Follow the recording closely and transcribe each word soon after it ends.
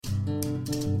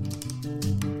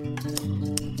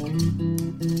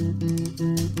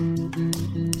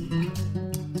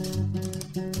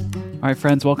All right,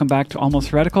 friends, welcome back to Almost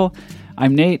Heretical.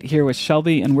 I'm Nate, here with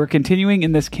Shelby, and we're continuing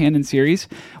in this canon series.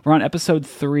 We're on episode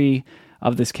 3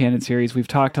 of this canon series. We've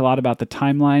talked a lot about the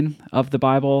timeline of the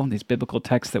Bible, these biblical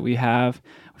texts that we have.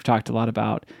 We've talked a lot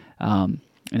about, in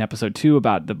episode 2,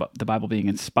 about the Bible being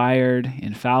inspired,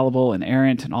 infallible,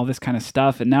 inerrant, and all this kind of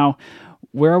stuff. And now,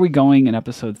 where are we going in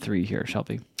episode 3 here,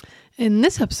 Shelby? In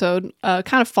this episode,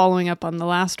 kind of following up on the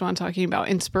last one, talking about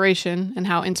inspiration and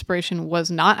how inspiration was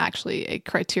not actually a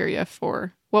criteria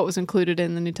for what was included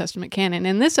in the New Testament canon.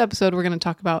 In this episode, we're going to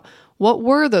talk about what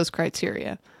were those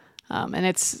criteria. And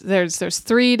there's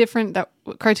 3 different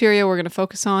criteria we're going to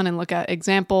focus on and look at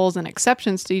examples and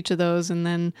exceptions to each of those, and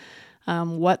then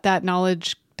what that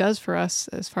knowledge does for us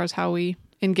as far as how we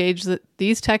engage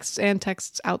these texts and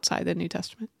texts outside the New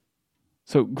Testament.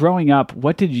 So growing up,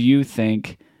 what did you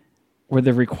think were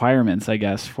the requirements, I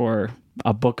guess, for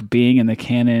a book being in the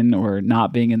canon or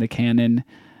not being in the canon?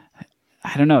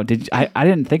 I don't know. I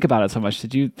didn't think about it so much.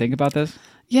 Did you think about this?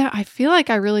 Yeah, I feel like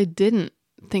I really didn't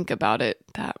think about it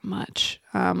that much.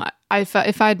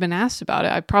 If I had been asked about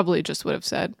it, I probably just would have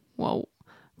said, well,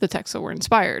 the texts that were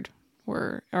inspired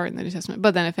are in the New Testament.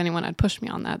 But then if anyone had pushed me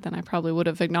on that, then I probably would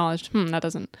have acknowledged, that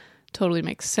doesn't totally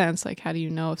make sense. Like, how do you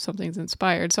know if something's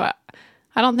inspired? So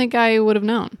I don't think I would have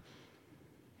known.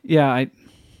 Yeah, I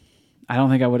don't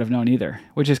think I would have known either,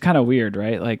 which is kind of weird,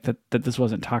 right? Like that this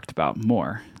wasn't talked about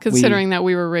more. Considering that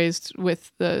we were raised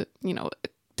with the,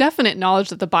 definite knowledge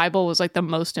that the Bible was like the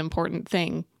most important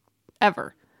thing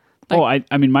ever. Like,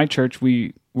 I mean, my church,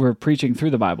 we were preaching through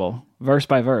the Bible verse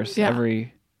by verse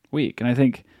every week. And I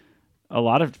think a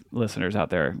lot of listeners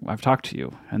out there, I've talked to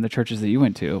you and the churches that you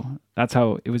went to, that's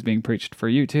how it was being preached for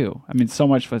you too. I mean, so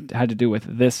much had to do with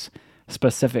this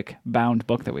specific bound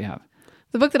book that we have.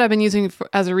 The book that I've been using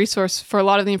as a resource for a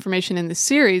lot of the information in this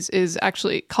series is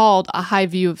actually called A High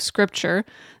View of Scripture,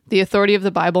 The Authority of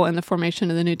the Bible and the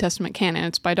Formation of the New Testament Canon.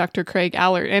 It's by Dr. Craig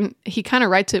Allard, and he kind of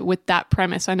writes it with that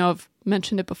premise. I know I've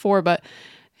mentioned it before, but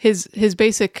his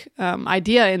basic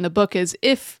idea in the book is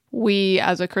if we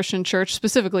as a Christian church,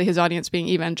 specifically his audience being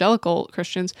evangelical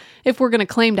Christians, if we're going to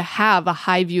claim to have a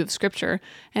high view of Scripture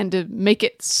and to make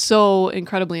it so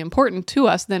incredibly important to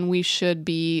us, then we should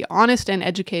be honest and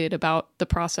educated about the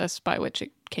process by which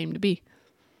it came to be.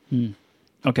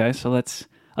 Okay, so let's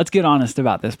get honest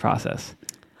about this process.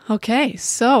 Okay,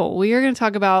 so we are going to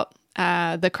talk about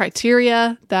the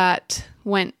criteria that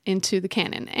went into the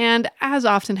canon. And as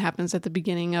often happens at the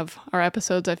beginning of our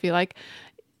episodes, I feel like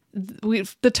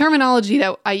the terminology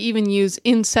that I even use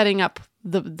in setting up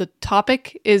the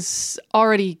topic is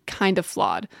already kind of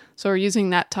flawed. So we're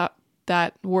using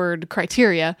that word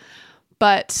criteria,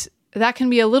 but that can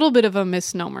be a little bit of a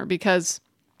misnomer because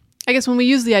I guess when we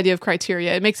use the idea of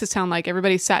criteria, it makes it sound like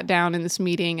everybody sat down in this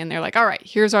meeting and they're like, all right,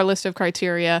 here's our list of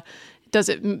criteria.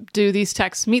 Do these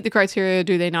texts meet the criteria?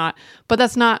 Do they not? But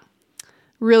that's not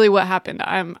really what happened.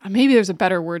 Maybe there's a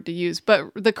better word to use,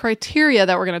 but the criteria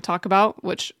that we're going to talk about,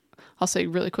 which I'll say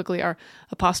really quickly, are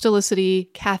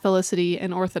apostolicity, Catholicity,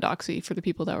 and orthodoxy for the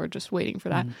people that were just waiting for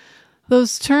that.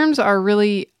 Those terms are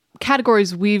really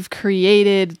categories we've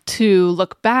created to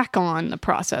look back on the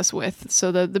process with.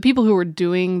 So the people who were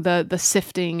doing the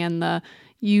sifting and the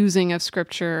using of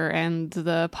Scripture and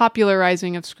the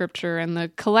popularizing of Scripture and the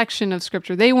collection of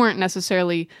Scripture, they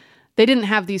didn't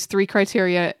have these 3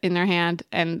 criteria in their hand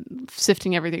and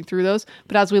sifting everything through those.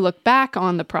 But as we look back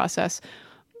on the process,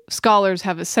 scholars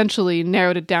have essentially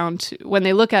narrowed it down to, when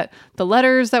they look at the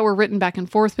letters that were written back and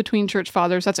forth between church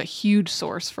fathers, that's a huge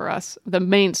source for us. The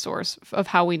main source of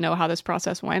how we know how this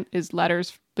process went is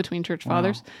letters between church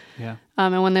fathers. Yeah.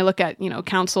 And when they look at,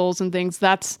 councils and things,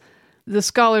 the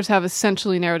scholars have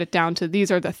essentially narrowed it down to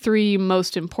these are the 3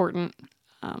 most important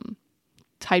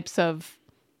types of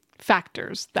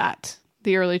factors that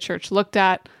the early church looked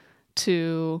at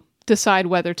to decide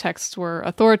whether texts were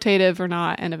authoritative or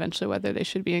not, and eventually whether they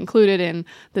should be included in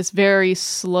this very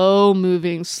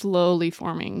slow-moving, slowly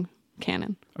forming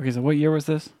canon. Okay, so what year was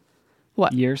this?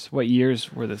 What years? What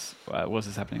years was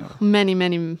this happening over?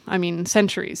 Many,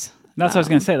 centuries. That's what I was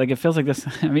going to say. Like, it feels like this.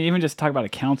 I mean, even just talk about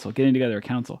getting together a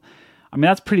council. I mean,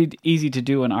 that's pretty easy to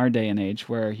do in our day and age,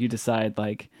 where you decide,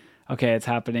 like, okay, it's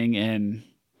happening in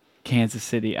Kansas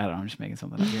City. I don't know, I'm just making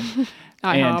something up here.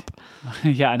 IHOP.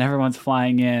 Yeah, and everyone's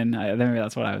flying in. Maybe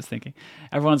that's what I was thinking.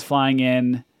 Everyone's flying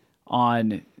in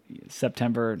on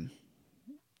September,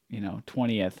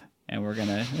 20th. And we're going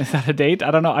to... Is that a date?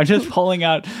 I don't know. I'm just pulling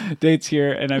out dates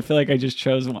here, and I feel like I just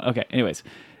chose one. Okay, anyways.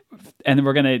 And then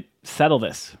we're going to settle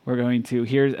this. We're going to...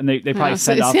 And they probably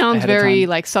send off ahead of time. It sounds very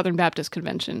like Southern Baptist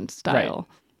Convention style.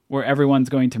 Right. Where everyone's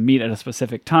going to meet at a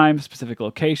specific time, specific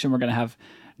location. We're going to have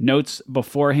notes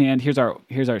beforehand. Here's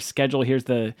our schedule. Here's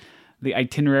the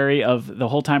itinerary of the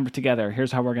whole time together.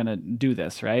 Here's how we're going to do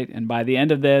this, right? And by the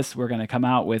end of this, we're going to come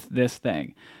out with this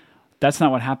thing. That's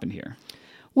not what happened here.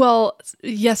 Well,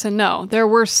 yes and no. There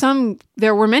were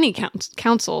many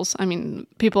councils. I mean,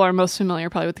 people are most familiar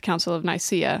probably with the Council of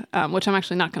Nicaea, which I'm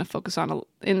actually not going to focus on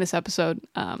in this episode,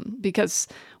 because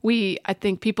I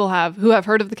think people who have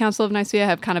heard of the Council of Nicaea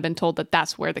have kind of been told that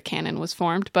that's where the canon was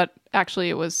formed, but actually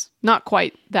it was not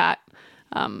quite that.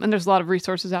 And there's a lot of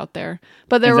resources out there.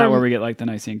 But Is that where we get like the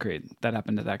Nicene Creed? That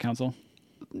happened at that council?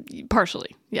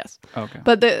 Partially, yes. Okay.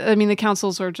 But the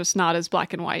councils are just not as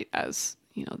black and white as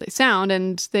they sound,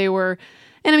 and they were,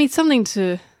 and I mean, something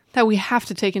that we have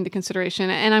to take into consideration,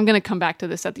 and I'm going to come back to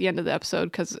this at the end of the episode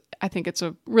because I think it's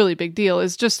a really big deal,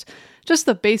 is just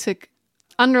the basic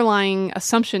underlying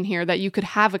assumption here that you could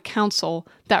have a council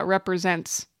that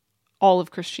represents all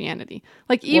of Christianity.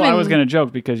 Like, even I was going to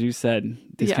joke because you said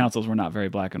these councils were not very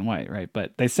black and white, right?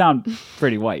 But they sound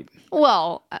pretty white.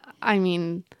 Well, I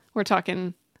mean, we're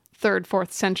talking 3rd,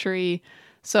 4th century.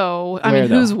 So, I mean,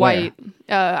 who's white?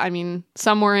 I mean,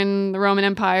 some were in the Roman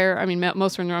Empire. I mean,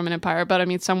 most were in the Roman Empire, but I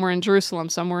mean, some were in Jerusalem,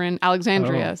 some were in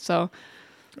Alexandria. So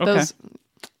those,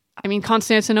 I mean,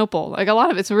 Constantinople, like a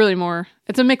lot of it's really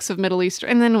it's a mix of Middle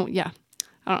Eastern. And then,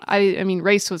 I mean,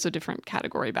 race was a different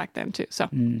category back then too. So,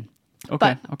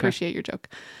 appreciate your joke.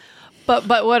 But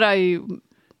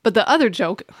the other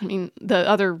joke, I mean, the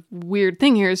other weird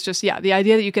thing here is just, the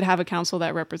idea that you could have a council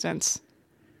that represents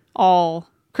all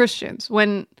Christians,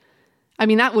 when, I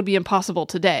mean, that would be impossible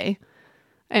today.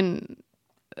 And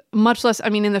much less, I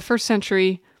mean, in the 1st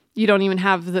century, you don't even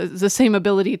have the same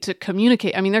ability to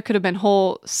communicate. I mean, there could have been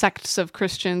whole sects of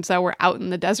Christians that were out in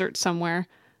the desert somewhere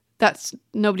that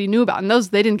nobody knew about. And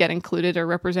they didn't get included or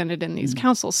represented in these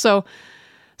councils.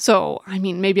 So, I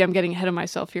mean, maybe I'm getting ahead of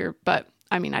myself here, but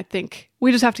I mean, I think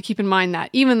we just have to keep in mind that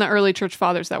even the early church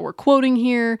fathers that we're quoting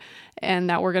here and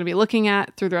that we're going to be looking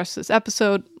at through the rest of this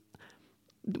episode,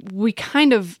 we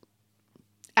kind of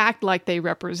act like they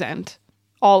represent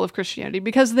all of Christianity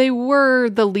because they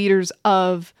were the leaders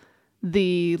of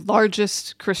the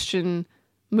largest Christian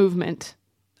movement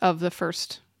of the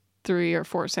first 3 or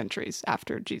 4 centuries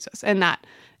after Jesus. And that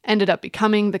ended up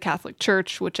becoming the Catholic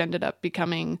Church, which ended up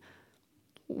becoming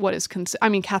what is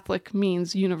Catholic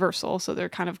means universal. So they're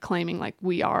kind of claiming like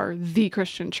we are the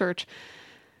Christian church.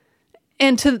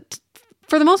 And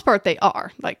for the most part, they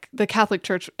are like the Catholic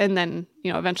Church, and then,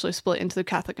 eventually split into the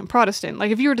Catholic and Protestant.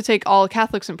 Like if you were to take all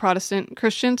Catholics and Protestant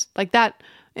Christians like that,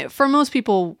 for most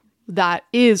people, that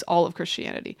is all of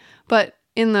Christianity. But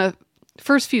in the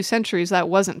first few centuries, that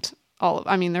wasn't all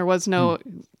of, there was no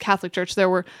Catholic Church. There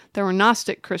were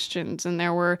Gnostic Christians, and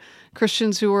there were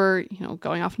Christians who were,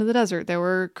 going off into the desert. There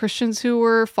were Christians who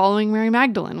were following Mary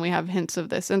Magdalene. We have hints of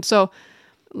this. And so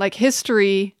like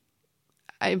history,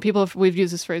 we've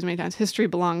used this phrase many times, history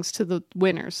belongs to the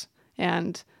winners.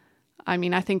 And I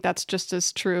mean, I think that's just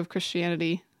as true of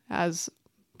Christianity as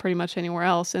pretty much anywhere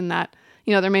else, in that,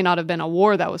 there may not have been a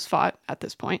war that was fought at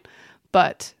this point,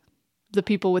 but the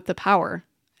people with the power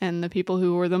and the people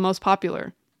who were the most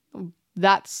popular,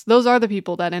 those are the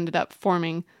people that ended up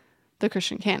forming the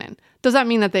Christian canon. Does that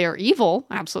mean that they are evil?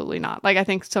 Absolutely not. Like, I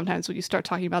think sometimes when you start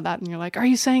talking about that and you're like, are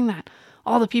you saying that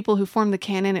all the people who formed the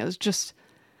canon, it was just,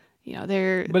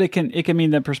 they're... But it can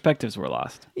mean that perspectives were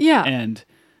lost. Yeah. And,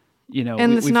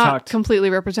 and it's not completely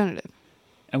representative.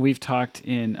 And we've talked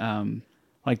in,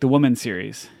 like the Woman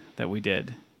series that we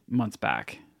did months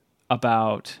back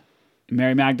about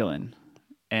Mary Magdalene.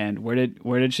 And where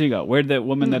did she go? Where did the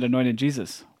woman that anointed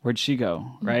Jesus, where'd she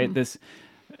go? Right?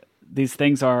 These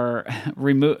things are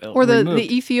removed. Or the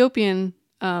Ethiopian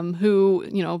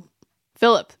who,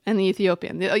 Philip and the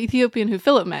Ethiopian who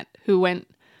Philip met, who went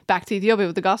back to Ethiopia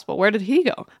with the gospel. Where did he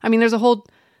go? I mean,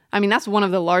 that's one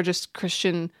of the largest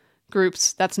Christian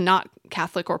groups that's not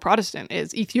Catholic or Protestant,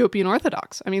 is Ethiopian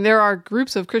Orthodox. I mean, there are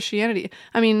groups of Christianity.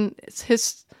 I mean,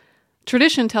 his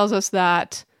tradition tells us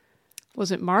that,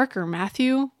 was it Mark or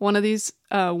Matthew? One of these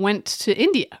went to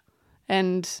India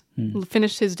and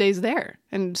finished his days there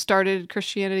and started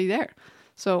Christianity there.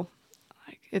 So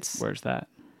where's that?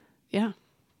 Yeah.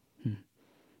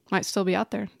 Might still be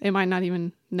out there. They might not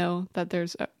even know that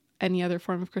there's any other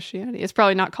form of Christianity. It's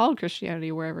probably not called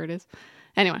Christianity wherever it is.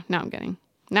 Anyway,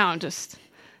 now I'm just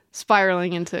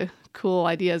spiraling into cool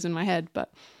ideas in my head. But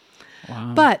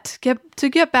wow. But to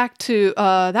get back to,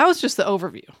 that was just the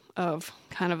overview of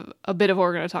kind of a bit of what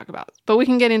we're going to talk about. But we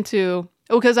can get into,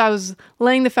 because I was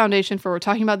laying the foundation for, we're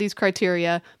talking about these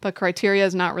criteria, but criteria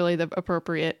is not really the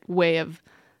appropriate way of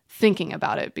thinking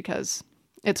about it, because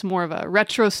It's more of a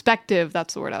retrospective.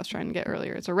 That's the word I was trying to get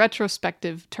earlier. It's a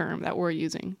retrospective term that we're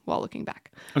using while looking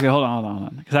back. Okay, hold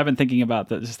on. Because I've been thinking about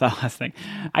just that last thing.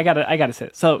 I gotta say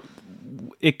it. So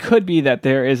it could be that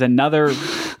there is another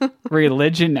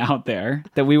religion out there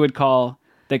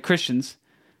that Christians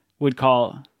would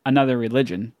call another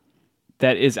religion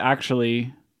that is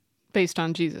actually based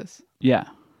on Jesus. Yeah.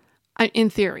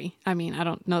 In theory. I mean, I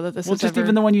don't know that this is just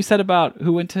even the one you said about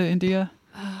who went to India?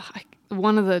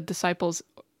 One of the disciples,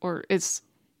 or it's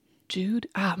Jude?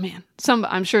 Ah, man.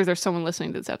 I'm sure there's someone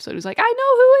listening to this episode who's like, I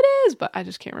know who it is, but I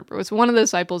just can't remember. It was one of the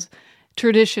disciples,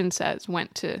 tradition says,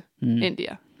 went to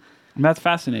India. And that's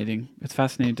fascinating. It's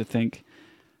fascinating to think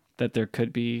that there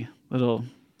could be little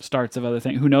starts of other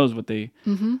things. Who knows what they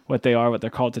are, what they're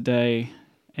called today,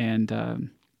 and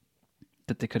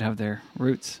that they could have their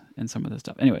roots in some of this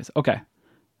stuff. Anyways, okay.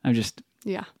 I'm just...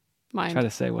 Yeah. Try to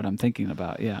say what I'm thinking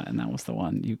about. Yeah, and that was the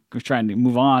one. You were trying to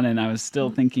move on, and I was still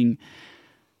thinking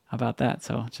about that.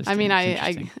 So it's just, I mean,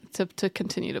 I to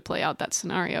continue to play out that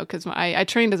scenario, because I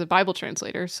trained as a Bible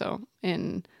translator. So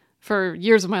for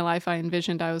years of my life, I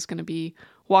envisioned I was going to be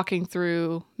walking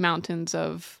through mountains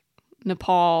of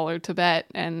Nepal or Tibet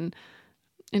and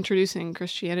introducing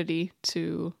Christianity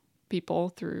to people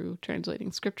through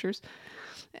translating scriptures.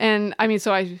 And I mean,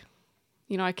 so I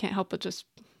can't help but just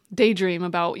daydream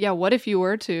about, what if you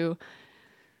were to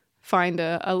find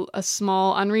a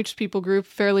small unreached people group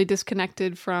fairly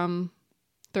disconnected from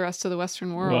the rest of the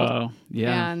Western world. Whoa,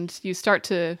 yeah. And you start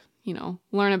to,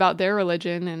 learn about their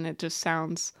religion, and it just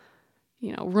sounds,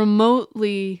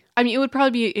 remotely, I mean, it would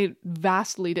probably be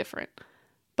vastly different,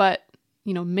 but,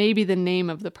 maybe the name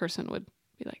of the person would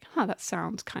be like, that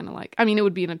sounds kind of like, I mean, it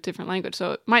would be in a different language,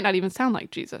 so it might not even sound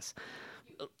like Jesus.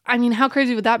 I mean, how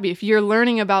crazy would that be if you're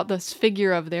learning about this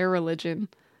figure of their religion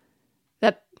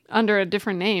that under a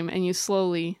different name, and you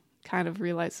slowly kind of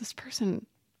realize this person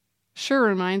sure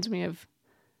reminds me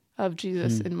of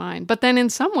Jesus in mine. But then in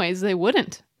some ways they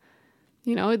wouldn't.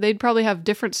 They'd probably have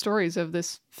different stories of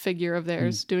this figure of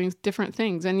theirs doing different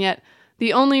things. And yet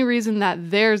the only reason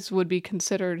that theirs would be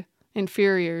considered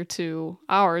inferior to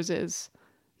ours is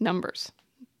numbers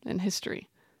and history.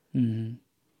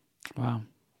 Mm-hmm. Wow.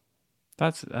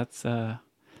 That's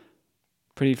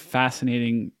pretty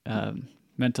fascinating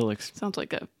mental sounds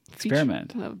like a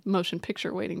experiment, a motion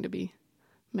picture waiting to be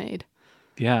made.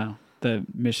 Yeah, the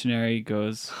missionary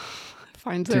goes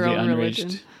finds to their the own unreached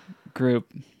religion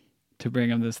group to bring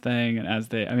them this thing,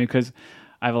 and because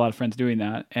I have a lot of friends doing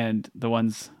that, and the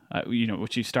ones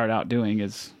which you start out doing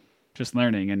is just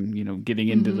learning and getting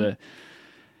into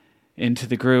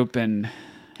the group and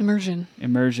immersion,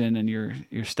 and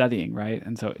you're studying, right?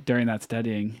 And so during that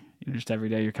studying, just every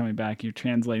day you're coming back, you're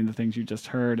translating the things you just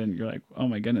heard, and you're like, oh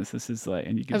my goodness, this is like,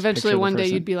 and you can eventually one day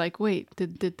you'd be like, wait,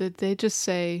 did they just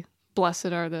say blessed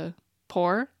are the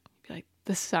poor? You'd be like,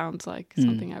 this sounds like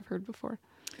something I've heard before.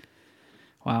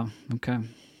 Wow. Okay.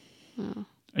 Yeah.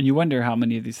 And you wonder how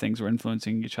many of these things were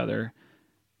influencing each other,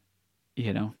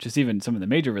 just even some of the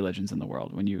major religions in the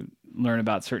world. When you learn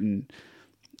about certain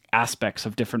aspects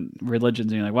of different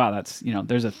religions, and you're like, wow, that's,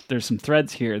 there's some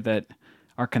threads here that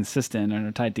are consistent and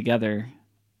are tied together.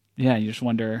 Yeah, you just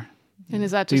wonder. And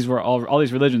is that just... These were all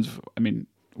these religions, I mean,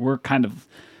 were kind of,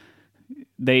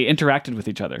 they interacted with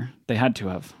each other. They had to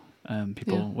have.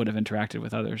 People would have interacted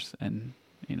with others, and,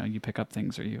 you pick up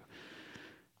things, or you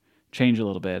change a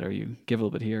little bit, or you give a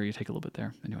little bit here, or you take a little bit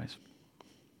there. Anyways.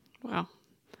 Wow.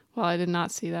 Well, I did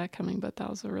not see that coming, but that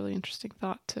was a really interesting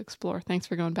thought to explore. Thanks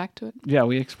for going back to it. Yeah,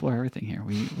 we explore everything here.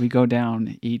 We go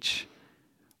down each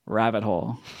rabbit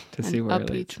hole to see where up it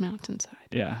leads. Each mountainside.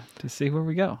 Yeah, to see where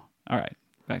we go. All right,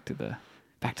 back to the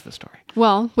story.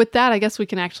 Well, with that, I guess we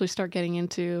can actually start getting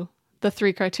into the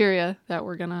 3 criteria that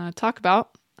we're going to talk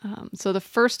about. So the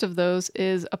first of those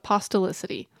is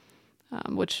apostolicity,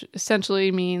 which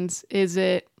essentially means, is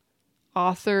it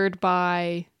authored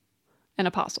by an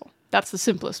apostle? That's the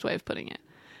simplest way of putting it.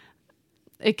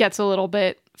 It gets a little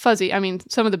bit fuzzy. I mean,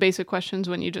 some of the basic questions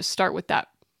when you just start with that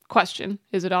question,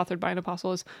 is it authored by an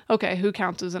apostle, is, okay, who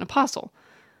counts as an apostle?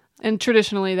 And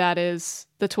traditionally that is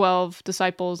the 12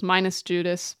 disciples minus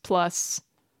Judas plus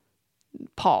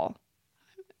Paul.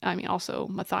 I mean, also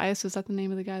Matthias, is that the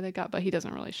name of the guy that got, but he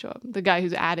doesn't really show up. The guy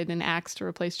who's added in Acts to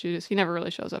replace Judas, he never really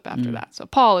shows up after that. So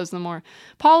Paul is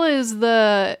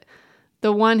the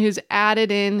one who's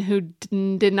added in, who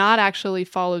did not actually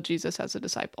follow Jesus as a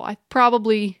disciple. I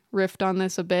probably riffed on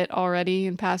this a bit already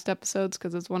in past episodes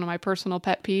because it's one of my personal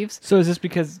pet peeves. So is this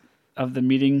because of the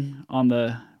meeting on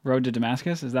the road to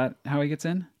Damascus? Is that how he gets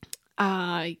in?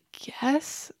 I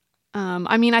guess.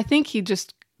 I mean, I think he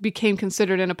just became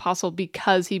considered an apostle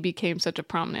because he became such a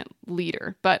prominent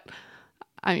leader. But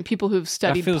I mean, people who've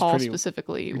studied feels Paul pretty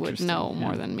specifically would interesting, know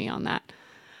more yeah. than me on that.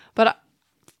 But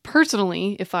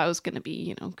personally, if I was going to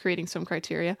be, creating some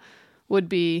criteria, would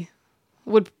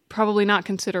probably not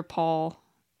consider Paul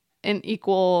an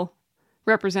equal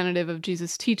representative of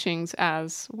Jesus' teachings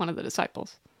as one of the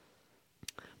disciples.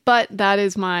 But that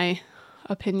is my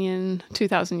opinion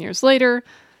 2,000 years later.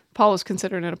 Paul was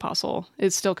considered an apostle,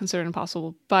 is still considered an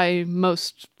apostle by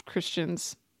most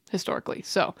Christians historically.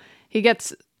 So he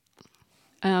gets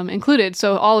included.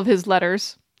 So all of his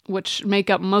letters, which make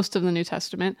up most of the New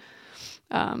Testament,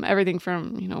 everything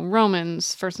from,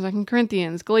 Romans, 1st and 2nd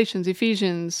Corinthians, Galatians,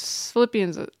 Ephesians,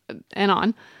 Philippians, and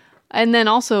on. And then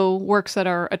also works that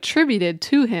are attributed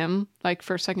to him, like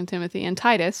 1st, 2nd Timothy, and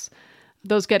Titus,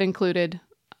 those get included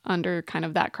under kind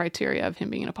of that criteria of him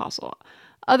being an apostle.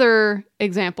 Other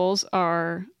examples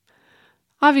are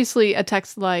obviously a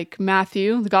text like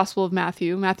Matthew, the Gospel of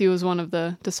Matthew. Matthew was one of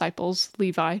the disciples,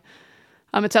 Levi.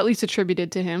 It's at least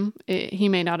attributed to him. He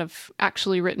may not have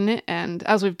actually written it, and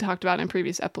as we've talked about in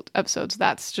previous episodes,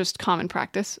 that's just common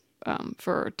practice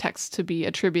for texts to be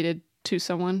attributed to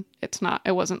someone. It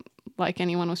wasn't like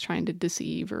anyone was trying to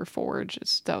deceive or forge.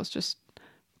 That was just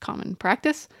common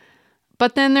practice.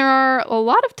 But then there are a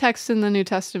lot of texts in the New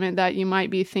Testament that you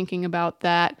might be thinking about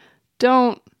that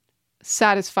don't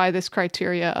satisfy this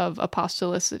criteria of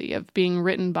apostolicity, of being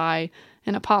written by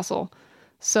an apostle.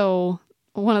 So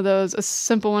one of those, a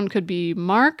simple one could be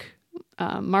Mark.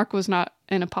 Mark was not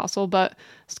an apostle, but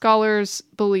scholars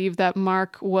believe that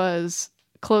Mark was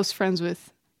close friends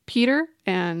with Peter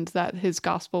and that his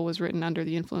gospel was written under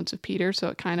the influence of Peter. So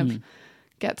it kind of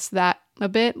gets that a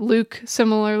bit. Luke,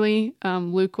 similarly,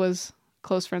 Luke was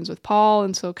close friends with Paul,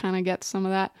 and so kind of gets some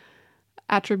of that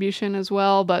attribution as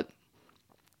well. But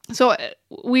so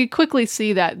we quickly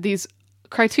see that these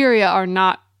criteria are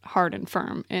not hard and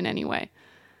firm in any way.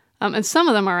 And some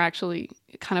of them are actually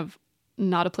kind of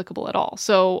not applicable at all.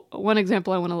 So one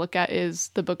example I want to look at is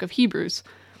the book of Hebrews.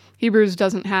 Hebrews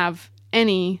doesn't have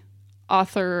any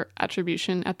author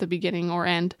attribution at the beginning or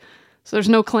end. So there's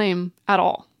no claim at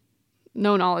all.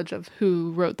 No knowledge of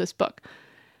who wrote this book.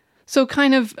 So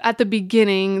kind of at the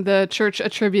beginning, the church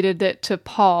attributed it to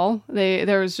Paul.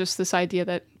 There was just this idea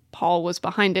that Paul was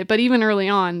behind it. But even early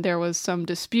on, there was some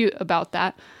dispute about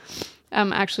that.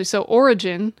 Actually, so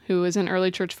Origen, who is an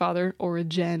early church father,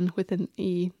 Origen with an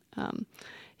E,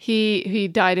 he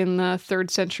died in the 3rd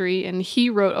century, and he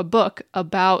wrote a book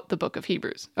about the book of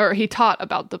Hebrews, or he taught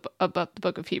about the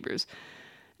book of Hebrews.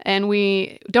 And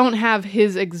we don't have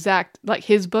his exact, like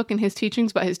his book and his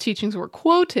teachings, but his teachings were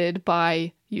quoted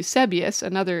by Eusebius,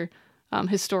 another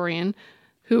historian,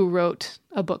 who wrote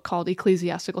a book called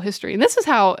Ecclesiastical History. And this is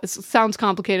how, it sounds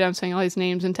complicated, I'm saying all these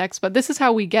names and texts, but this is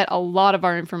how we get a lot of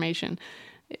our information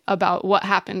about what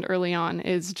happened early on,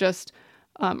 is just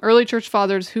early church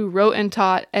fathers who wrote and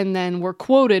taught and then were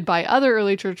quoted by other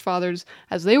early church fathers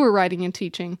as they were writing and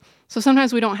teaching. So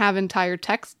sometimes we don't have entire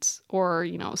texts or,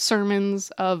 sermons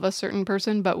of a certain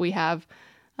person, but we have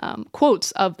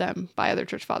quotes of them by other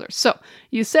church fathers. So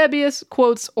Eusebius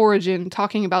quotes Origen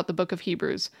talking about the book of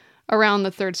Hebrews around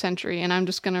the 3rd century, and I'm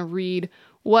just going to read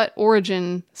what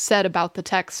Origen said about the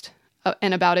text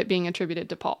and about it being attributed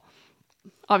to Paul.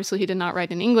 Obviously, he did not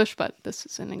write in English, but this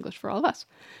is in English for all of us.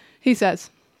 He says,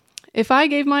 "If I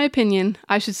gave my opinion,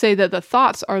 I should say that the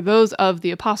thoughts are those of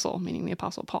the apostle," meaning the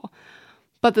apostle Paul.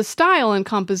 "But the style and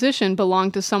composition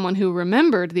belonged to someone who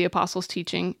remembered the apostle's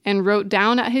teaching and wrote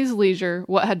down at his leisure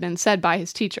what had been said by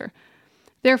his teacher.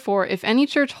 Therefore, if any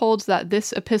church holds that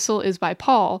this epistle is by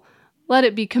Paul, let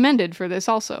it be commended for this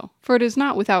also. For it is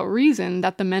not without reason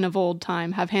that the men of old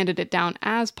time have handed it down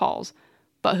as Paul's,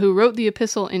 but who wrote the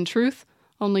epistle in truth,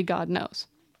 only God knows."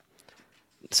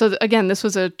 So again, this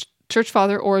was a church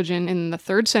father, Origen, in the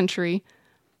 3rd century,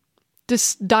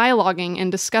 dialoguing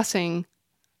and discussing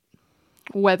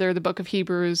whether the book of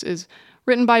Hebrews is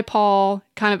written by Paul,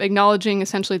 kind of acknowledging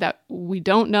essentially that we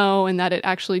don't know and that it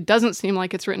actually doesn't seem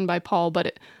like it's written by Paul,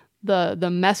 but the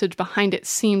message behind it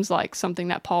seems like something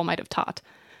that Paul might have taught.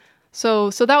 So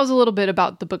that was a little bit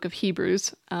about the book of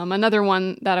Hebrews. Another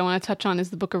one that I want to touch on is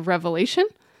the book of Revelation.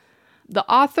 The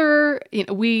author,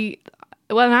 when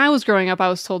I was growing up, I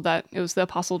was told that it was the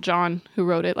Apostle John who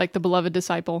wrote it, like the beloved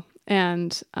disciple.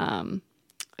 And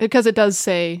because it does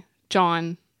say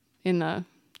John in the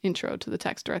intro to the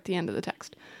text or at the end of the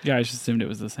text. Yeah, I just assumed it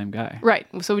was the same guy. Right.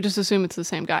 So we just assume it's the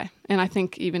same guy. And I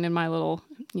think even in my little,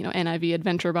 NIV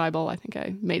Adventure Bible, I think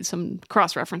I made some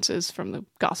cross-references from the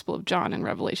Gospel of John and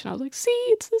Revelation. I was like, see,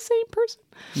 it's the same person.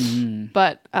 Mm-hmm.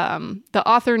 But the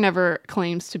author never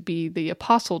claims to be the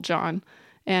Apostle John.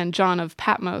 And John of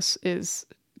Patmos is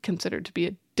considered to be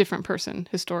a different person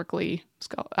historically,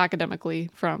 academically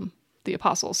from the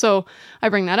apostles. So I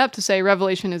bring that up to say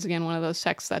Revelation is, again, one of those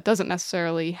texts that doesn't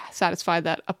necessarily satisfy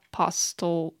that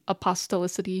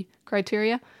apostolicity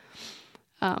criteria.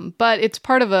 But it's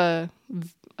part of a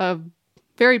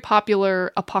very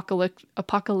popular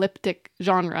apocalyptic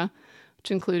genre,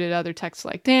 which included other texts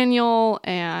like Daniel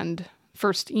and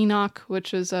First Enoch,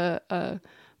 which is a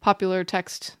popular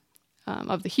text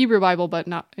of the Hebrew Bible, but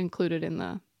not included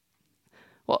in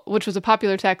which was a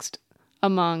popular text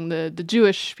among the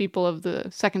Jewish people of the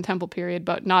Second Temple period,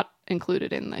 but not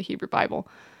included in the Hebrew Bible.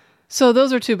 So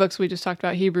those are two books we just talked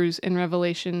about, Hebrews and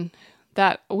Revelation,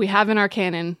 that we have in our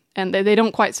canon, and they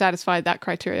don't quite satisfy that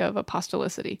criteria of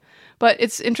apostolicity. But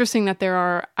it's interesting that there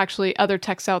are actually other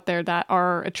texts out there that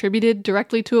are attributed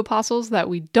directly to apostles that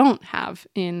we don't have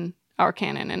in our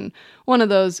canon. And one of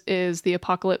those is the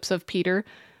Apocalypse of Peter.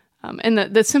 And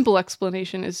the simple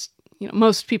explanation is,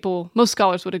 most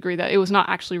scholars would agree that it was not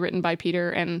actually written by Peter,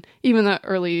 and even the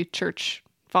early church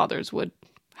fathers would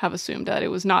have assumed that it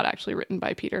was not actually written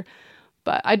by Peter.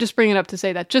 But I just bring it up to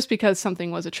say that just because something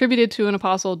was attributed to an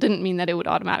apostle didn't mean that it would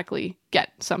automatically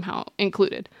get somehow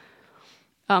included.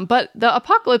 But the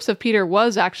Apocalypse of Peter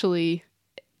was actually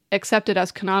accepted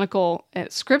as canonical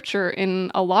scripture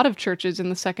in a lot of churches in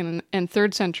the 2nd and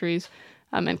 3rd centuries,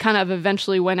 and kind of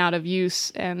eventually went out of use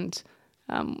and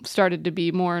started to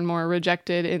be more and more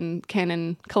rejected in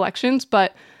canon collections.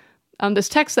 But this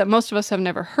text that most of us have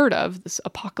never heard of, this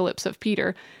Apocalypse of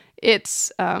Peter,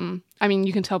 it's,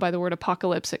 you can tell by the word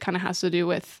apocalypse, it kind of has to do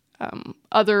with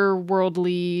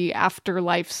otherworldly,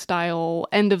 afterlife style,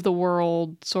 end of the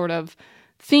world sort of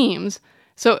themes.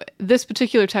 So this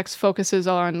particular text focuses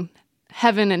on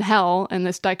heaven and hell and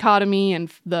this dichotomy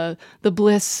and the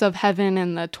bliss of heaven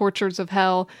and the tortures of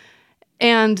hell.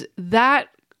 And that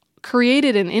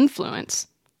created an influence,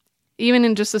 even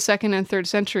in just the 2nd and 3rd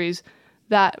centuries,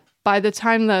 that by the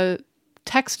time the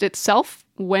text itself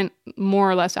went more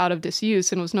or less out of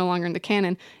disuse and was no longer in the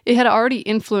canon, it had already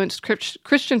influenced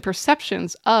Christian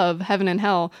perceptions of heaven and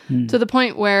hell to the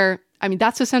point where,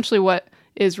 that's essentially what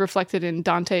is reflected in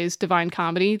Dante's Divine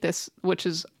Comedy, which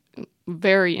is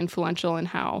very influential in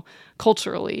how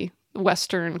culturally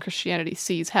Western Christianity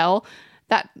sees hell.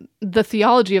 That the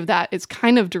theology of that is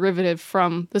kind of derivative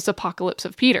from this Apocalypse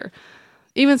of Peter.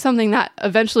 Even something that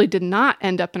eventually did not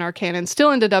end up in our canon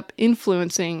still ended up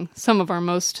influencing some of our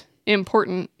most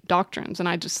important doctrines. And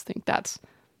I just think that's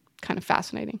kind of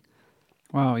fascinating.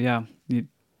 Wow, yeah.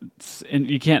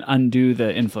 You can't undo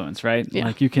the influence, right? Yeah.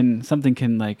 Like something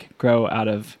can grow out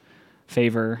of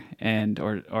favor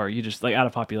or you just out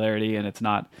of popularity, and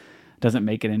doesn't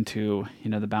make it into,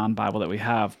 the bound Bible that we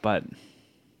have, but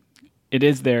it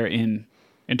is there in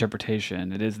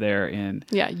interpretation. It is there in...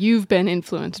 Yeah, you've been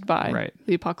influenced by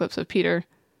the Apocalypse of Peter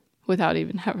without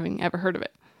even having ever heard of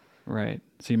it. Right.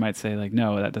 So you might say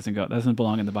no, that doesn't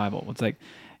belong in the Bible. It's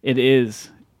it is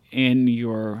in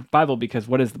your Bible, because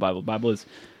what is the Bible? The Bible is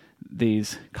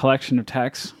these collection of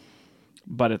texts,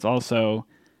 but it's also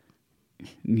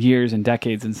years and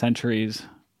decades and centuries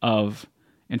of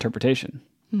interpretation.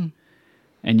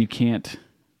 And you can't,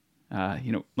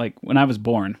 when I was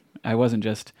born, I wasn't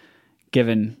just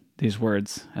given these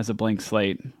words as a blank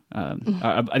slate. I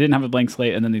didn't have a blank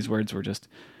slate, and then these words were just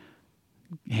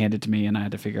handed to me, and I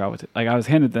had to figure out I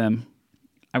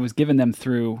was given them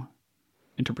through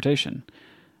interpretation,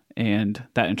 and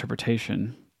that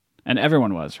interpretation, and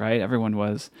everyone was, right? Everyone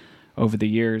was over the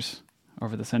years,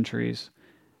 over the centuries,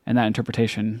 and that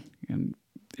interpretation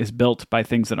is built by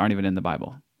things that aren't even in the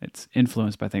Bible. It's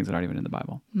influenced by things that aren't even in the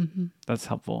Bible. Mm-hmm. That's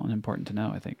helpful and important to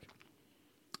know, I think.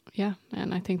 Yeah,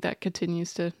 and I think that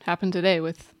continues to happen today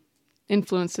with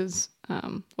influences,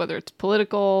 whether it's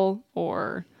political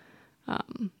or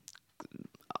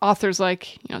authors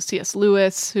like C.S.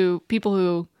 Lewis, people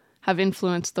who have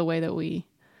influenced the way that we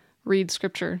read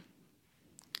Scripture,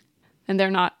 and they're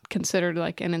not considered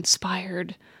an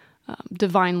inspired,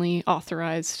 divinely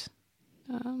authorized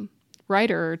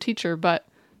writer or teacher, but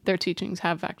their teachings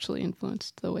have actually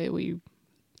influenced the way we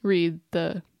read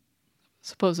the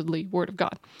supposedly Word of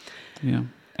God. Yeah.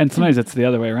 And sometimes it's the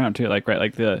other way around too.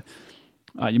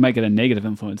 You might get a negative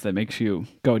influence that makes you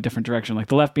go a different direction, like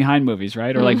the Left Behind movies,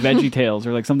 right? Or Veggie Tales,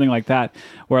 or something like that,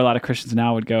 where a lot of Christians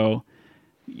now would go,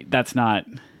 that's not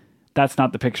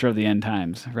the picture of the end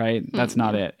times, right? That's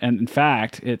not it. And in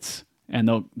fact,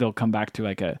 they'll come back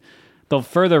to they'll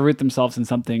further root themselves in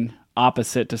something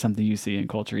opposite to something you see in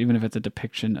culture, even if it's a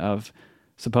depiction of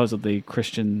supposedly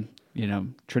Christian,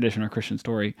 tradition or Christian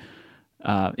story.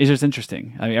 It's just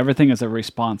interesting. Everything is a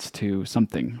response to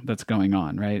something that's going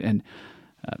on, right? And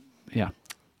yeah.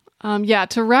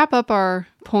 To wrap up our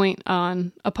point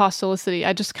on apostolicity,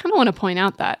 I just kind of want to point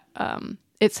out that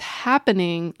it's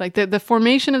happening, like the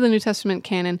formation of the New Testament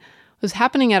canon was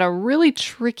happening at a really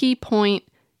tricky point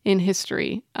in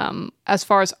history as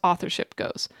far as authorship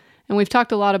goes. And we've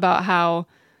talked a lot about how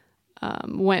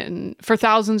when for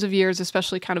thousands of years,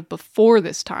 especially kind of before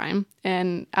this time,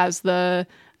 and as the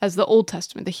Old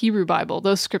Testament, the Hebrew Bible,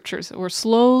 those scriptures were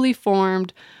slowly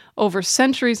formed over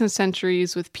centuries and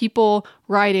centuries with people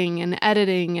writing and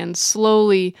editing and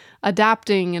slowly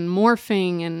adapting and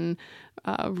morphing and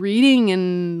reading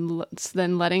and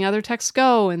then letting other texts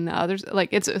go and the others.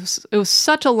 Like it was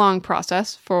such a long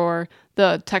process for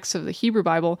the text of the Hebrew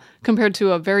Bible compared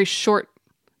to a very short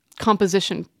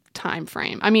composition time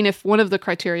frame. I mean, if one of the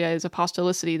criteria is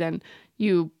apostolicity, then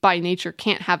you by nature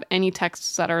can't have any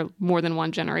texts that are more than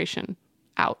one generation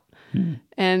out.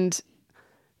 And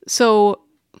so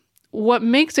what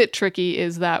makes it tricky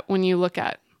is that when you look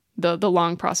at the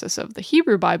long process of the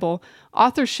Hebrew Bible,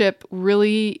 authorship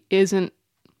really isn't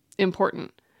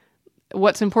important.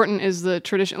 What's important is the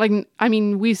tradition.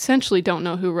 We essentially don't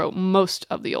know who wrote most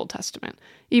of the Old Testament.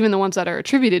 Even the ones that are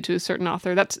attributed to a certain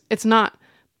author, that's not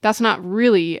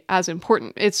really as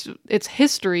important. It's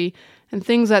history and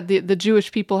things that the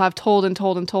Jewish people have told and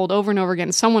told and told over and over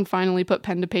again. Someone finally put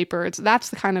pen to paper. That's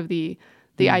the kind of the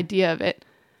idea of it.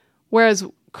 Whereas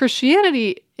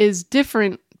Christianity is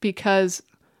different because,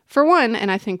 for one, and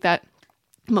I think that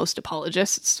most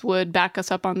apologists would back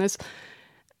us up on this,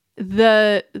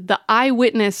 the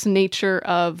eyewitness nature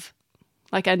of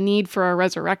like a need for a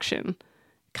resurrection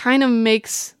kind of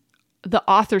makes the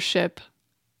authorship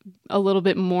a little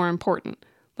bit more important.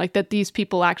 Like that these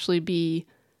people actually be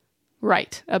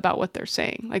right about what they're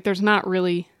saying. Like they're not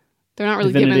really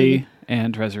divinity given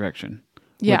and resurrection,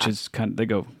 yeah. Which is they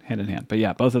go hand in hand. But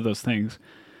yeah, both of those things.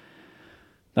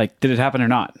 Like, did it happen or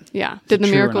not? Yeah. Did the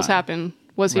miracles happen?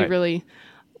 Was he really?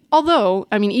 Although,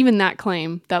 I mean, even that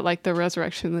claim that like the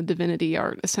resurrection and the divinity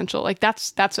are essential, like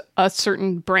that's a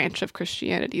certain branch of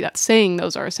Christianity that saying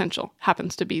those are essential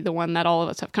happens to be the one that all of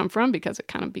us have come from because it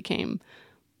kind of became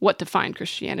what defined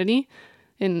Christianity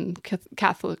in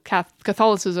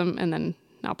Catholicism and then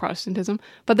now Protestantism.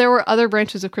 But there were other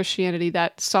branches of Christianity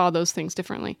that saw those things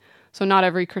differently. So not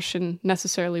every Christian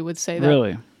necessarily would say that.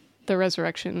 Really? The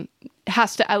resurrection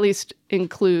has to at least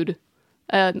include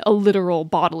a literal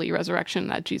bodily resurrection,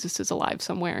 that Jesus is alive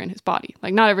somewhere in his body.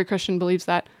 Like not every Christian believes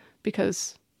that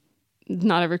because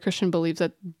not every Christian believes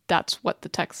that that's what the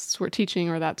texts were teaching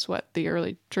or that's what the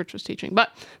early church was teaching.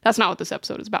 But that's not what this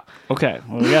episode is about. Okay.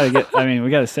 Well, we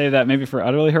got to save that maybe for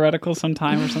Utterly Heretical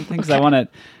sometime or something because I want to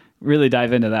really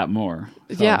dive into that more.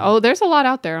 So. Yeah. Oh, there's a lot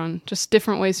out there on just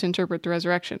different ways to interpret the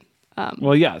resurrection.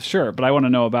 Well, yeah, sure. But I want to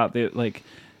know about if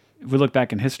we look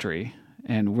back in history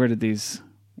and where did these,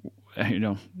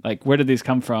 where did these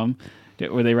come from?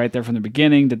 Were they right there from the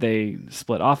beginning? Did they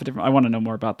split off? I want to know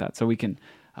more about that. So we can,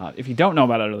 if you don't know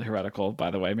about Utterly Heretical,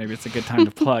 by the way, maybe it's a good time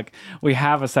to plug. We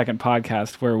have a second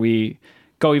podcast where we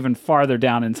go even farther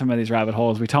down in some of these rabbit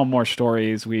holes. We tell more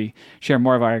stories. We share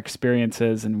more of our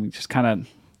experiences and we just kind of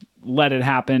let it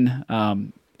happen.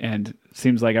 And it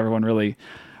seems like everyone really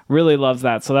loves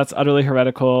that. So that's Utterly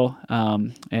Heretical.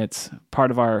 It's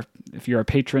part of if you're a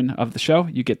patron of the show,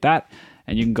 you get that.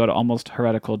 And you can go to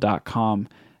almostheretical.com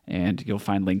and you'll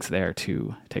find links there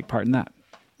to take part in that.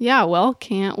 Yeah, well,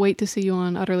 can't wait to see you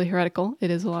on Utterly Heretical.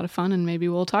 It is a lot of fun and maybe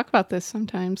we'll talk about this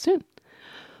sometime soon.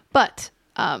 But,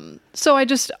 so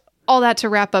all that to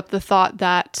wrap up the thought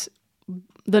that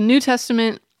the New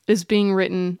Testament is being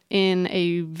written in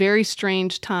a very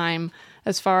strange time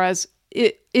as far as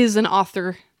is an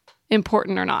author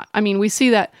important or not. I mean, we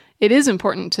see that it is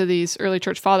important to these early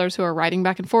church fathers who are writing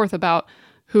back and forth about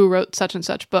who wrote such and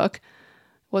such book.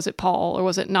 Was it Paul or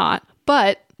was it not?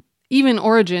 But even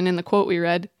Origen, in the quote we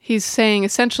read, he's saying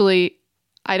essentially,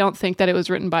 I don't think that it was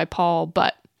written by Paul,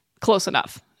 but close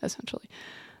enough, essentially.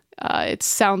 It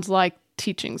sounds like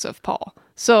teachings of Paul.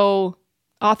 So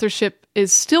authorship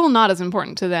is still not as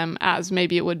important to them as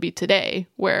maybe it would be today,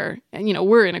 where,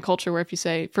 we're in a culture where if you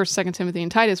say 1st, 2nd Timothy,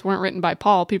 and Titus weren't written by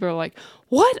Paul, people are like,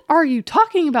 what are you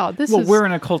talking about? We're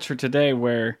in a culture today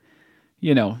where,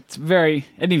 it's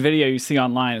any video you see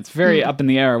online, it's very up in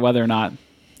the air whether or not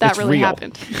that it's really real.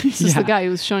 happened. This is the guy who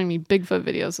was showing me Bigfoot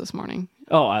videos this morning.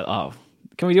 Oh,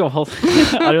 can we do a whole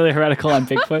Utterly Heretical on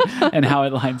Bigfoot and how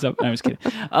it lines up? No, I'm just kidding.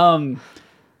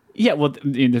 Yeah, well,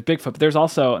 there's Bigfoot, but there's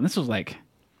also, and this was like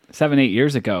 7-8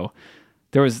 years ago,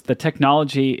 there was the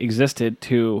technology existed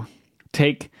to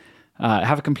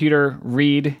have a computer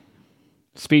read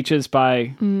speeches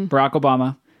by Barack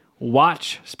Obama,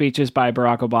 watch speeches by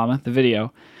Barack Obama, the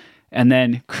video, and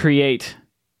then create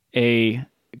a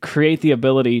create the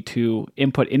ability to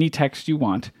input any text you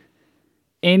want,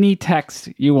 and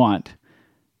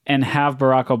have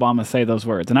Barack Obama say those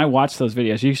words. And I watched those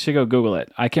videos. You should go Google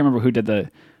it. I can't remember who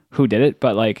did it,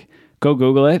 but like go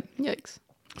Google it. Yikes.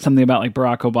 Something about like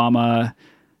Barack Obama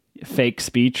fake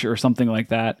speech or something like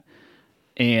that.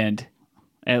 And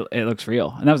it looks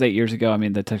real. And that was 8 years ago. I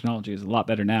mean, the technology is a lot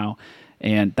better now.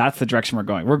 And that's the direction we're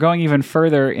going. We're going even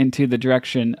further into the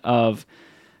direction of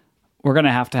we're going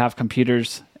to have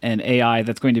computers and AI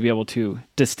that's going to be able to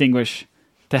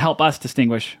help us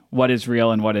distinguish what is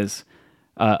real and what is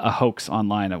a hoax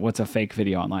online, what's a fake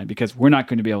video online, because we're not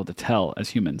going to be able to tell as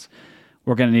humans.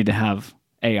 We're going to need to have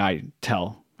AI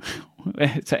tell.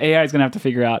 So AI is going to have to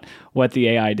figure out what the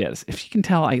AI does. If you can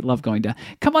tell, I love going down.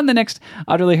 Come on the next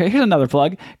here's another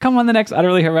plug. Come on the next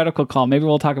Utterly Heretical call. Maybe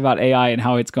we'll talk about AI and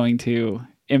how it's going to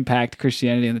impact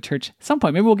Christianity in the church at some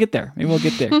point. Maybe we'll get there.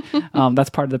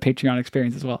 That's part of the Patreon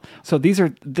experience as well. So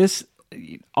this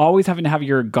always having to have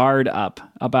your guard up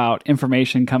about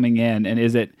information coming in, and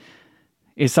is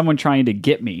someone trying to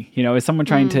get me? Is someone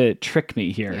trying to trick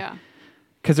me here? Yeah.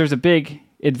 Because there's a big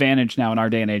advantage now in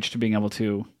our day and age to being able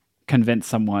to convince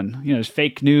someone. There's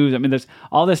fake news. I mean, there's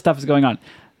all this stuff is going on.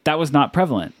 That was not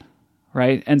prevalent,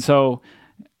 right? And so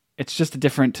it's just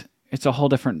it's a whole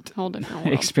different world.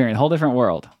 Experience, whole different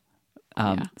world.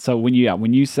 So when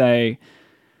you say,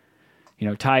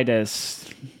 Titus,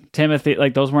 Timothy,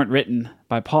 like those weren't written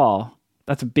by Paul,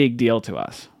 that's a big deal to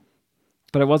us.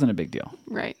 But it wasn't a big deal.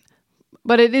 Right.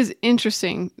 But it is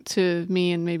interesting to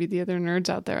me and maybe the other nerds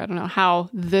out there, I don't know, how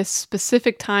this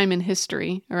specific time in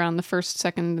history around the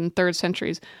 1st, 2nd, and 3rd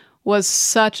centuries was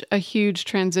such a huge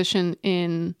transition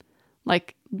in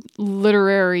like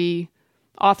literary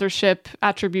authorship,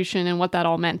 attribution, and what that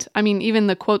all meant. I mean, even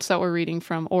the quotes that we're reading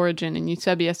from Origen and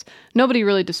Eusebius, nobody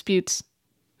really disputes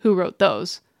who wrote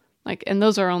those. Like, and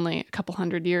those are only a couple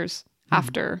hundred years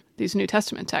after these New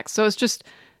Testament texts. So it's just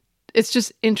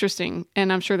interesting,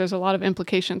 and I'm sure there's a lot of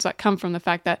implications that come from the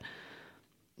fact that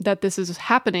this is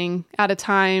happening at a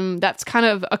time that's kind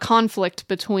of a conflict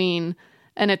between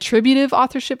an attributive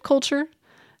authorship culture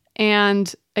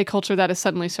and a culture that is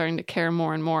suddenly starting to care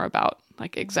more and more about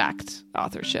like exact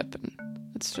authorship. And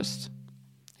it's just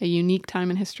a unique time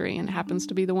in history, and it happens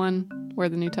to be the one where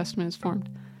the New Testament is formed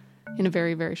in a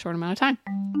very, very short amount of time.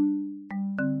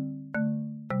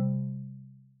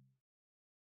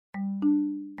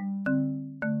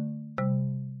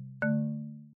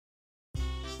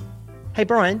 Hey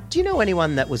Brian, do you know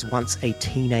anyone that was once a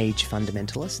teenage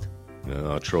fundamentalist?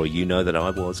 Oh, Troy, you know that I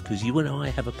was, because you and I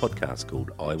have a podcast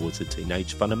called I Was a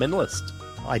Teenage Fundamentalist.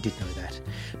 I did know that.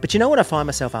 But you know what I find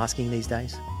myself asking these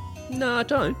days? No, I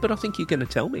don't, but I think you're going to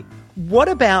tell me. What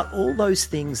about all those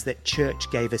things that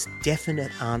church gave us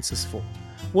definite answers for?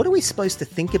 What are we supposed to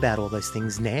think about all those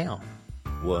things now?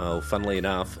 Well, funnily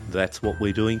enough, that's what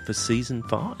we're doing for Season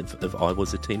 5 of I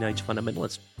Was a Teenage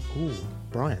Fundamentalist. Ooh,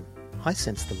 Brian, I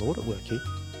sense the Lord at work here.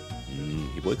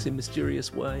 He works in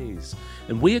mysterious ways.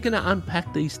 And we are going to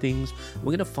unpack these things.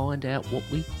 We're going to find out what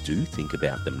we do think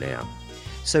about them now.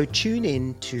 So tune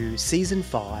in to Season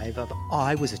 5 of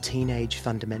I Was a Teenage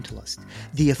Fundamentalist,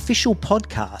 the official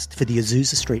podcast for the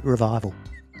Azusa Street Revival.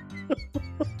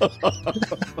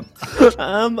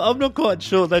 I'm not quite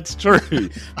sure that's true,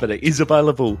 but it is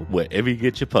available wherever you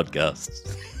get your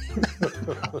podcasts.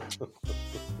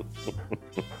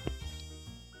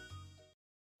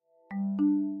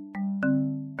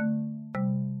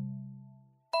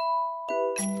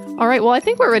 All right, well, I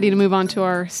think we're ready to move on to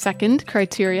our second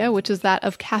criteria, which is that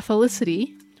of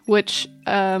Catholicity, which,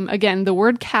 again, the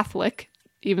word Catholic,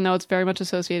 even though it's very much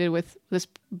associated with this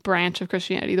branch of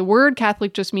Christianity, the word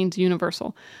Catholic just means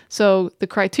universal. So the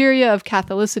criteria of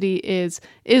Catholicity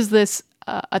is this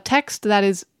a text that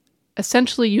is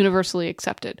essentially universally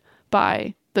accepted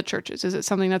by the churches? Is it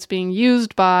something that's being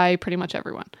used by pretty much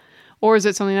everyone? Or is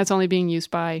it something that's only being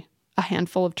used by a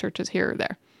handful of churches here or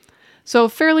there? So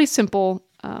fairly simple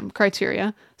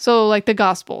criteria. So like the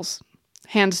Gospels,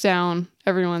 hands down,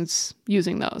 everyone's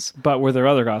using those. But were there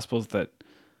other Gospels that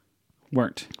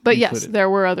weren't But included? yes, there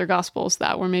were other Gospels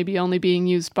that were maybe only being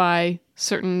used by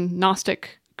certain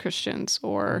Gnostic Christians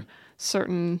or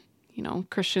certain,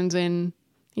 Christians in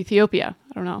Ethiopia.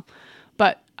 I don't know.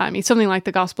 But I mean, something like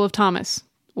the Gospel of Thomas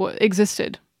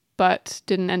existed, but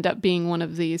didn't end up being one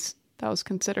of these that was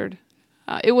considered.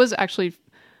 It was actually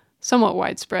somewhat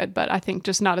widespread, but I think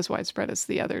just not as widespread as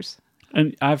the others.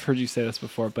 And I've heard you say this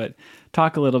before, but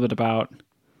talk a little bit about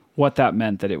what that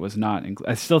meant that it was not.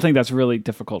 I still think that's really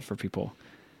difficult for people.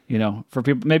 For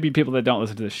people, maybe people that don't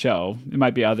listen to the show. It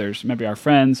might be others, maybe our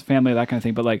friends, family, that kind of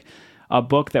thing. But like a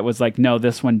book that was like, no,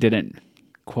 this one didn't,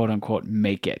 quote unquote,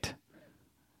 make it.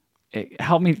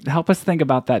 help us think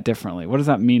about that differently. What does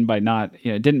that mean by not,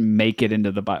 it didn't make it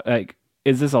into the Bible? Like,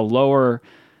 is this a lower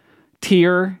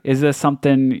tier? Is this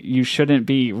something you shouldn't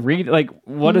be reading? Like,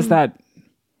 what is that?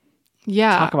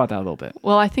 Yeah. Talk about that a little bit.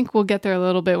 Well, I think we'll get there a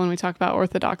little bit when we talk about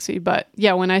orthodoxy. But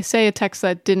yeah, when I say a text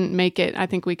that didn't make it, I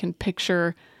think we can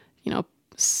picture,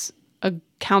 a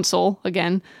council,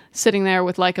 again, sitting there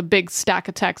with like a big stack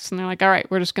of texts. And they're like, all right,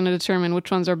 we're just going to determine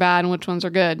which ones are bad and which ones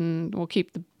are good. And we'll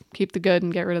keep the good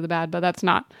and get rid of the bad. But that's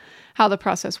not how the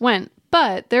process went.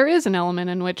 But there is an element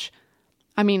in which,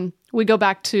 we go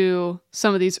back to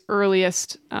some of these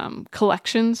earliest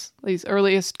collections, these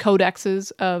earliest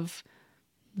codexes of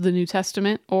the New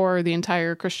Testament or the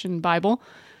entire Christian Bible.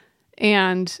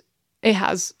 And it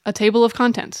has a table of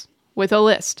contents with a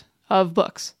list of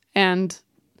books. And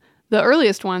the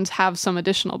earliest ones have some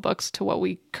additional books to what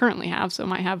we currently have. So it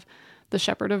might have the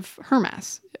Shepherd of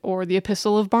Hermas or the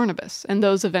Epistle of Barnabas. And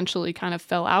those eventually kind of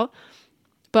fell out.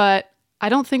 But I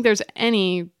don't think there's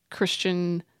any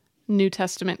Christian New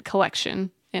Testament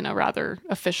collection in a rather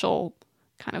official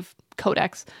kind of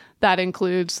codex that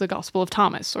includes the Gospel of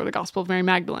Thomas or the Gospel of Mary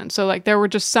Magdalene. So like there were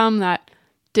just some that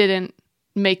didn't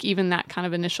make even that kind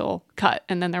of initial cut.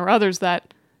 And then there were others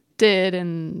that did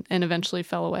and eventually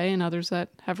fell away, and others that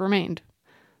have remained.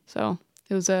 So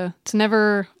it's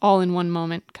never all in one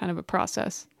moment kind of a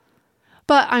process.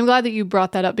 But I'm glad that you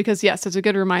brought that up because yes, it's a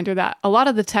good reminder that a lot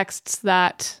of the texts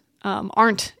that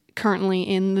aren't currently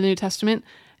in the New Testament,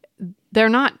 they're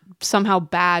not somehow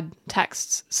bad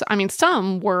texts. So,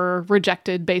 some were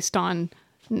rejected based on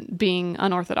being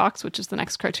unorthodox, which is the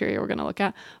next criteria we're going to look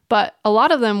at. But a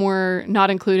lot of them were not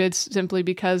included simply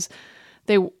because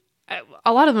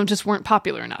a lot of them just weren't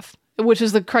popular enough, which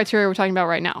is the criteria we're talking about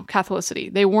right now,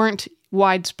 Catholicity. They weren't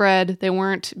widespread. They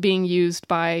weren't being used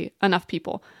by enough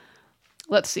people.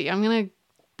 Let's see. I'm going to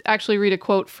actually read a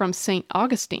quote from St.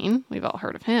 Augustine. We've all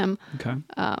heard of him. Okay.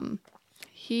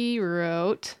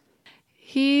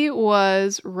 He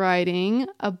was writing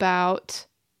about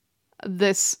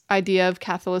this idea of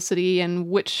Catholicity and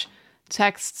which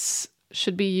texts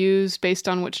should be used based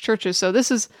on which churches. So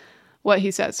this is what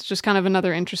he says. Just kind of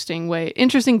another interesting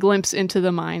glimpse into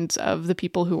the minds of the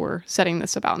people who were setting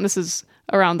this about. And this is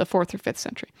around the 4th or 5th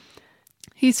century.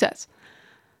 He says,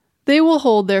 "They will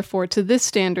hold, therefore, to this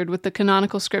standard with the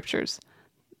canonical scriptures,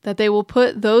 that they will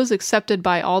put those accepted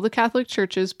by all the Catholic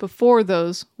churches before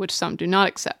those which some do not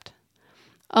accept.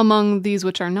 Among these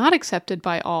which are not accepted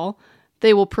by all,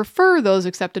 they will prefer those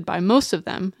accepted by most of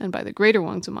them, and by the greater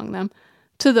ones among them,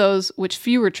 to those which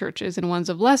fewer churches and ones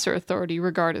of lesser authority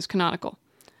regard as canonical.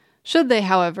 Should they,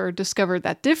 however, discover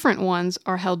that different ones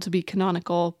are held to be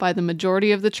canonical by the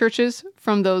majority of the churches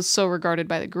from those so regarded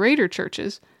by the greater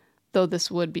churches, though this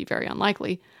would be very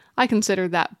unlikely, I consider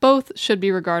that both should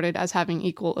be regarded as having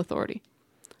equal authority."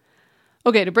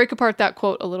 Okay, to break apart that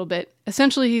quote a little bit,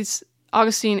 essentially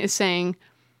Augustine is saying,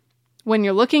 when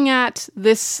you're looking at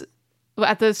the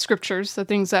scriptures, the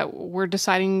things that we're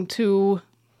deciding to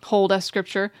hold as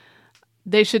scripture,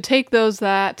 they should take those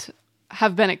that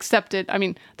have been accepted.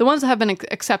 The ones that have been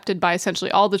accepted by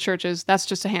essentially all the churches, that's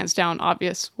just a hands down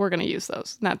obvious. We're going to use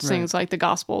those. And that's things like the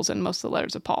Gospels and most of the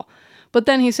letters of Paul. But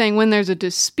then he's saying when there's a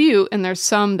dispute and there's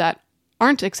some that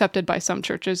aren't accepted by some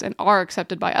churches and are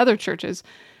accepted by other churches,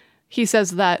 he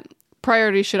says that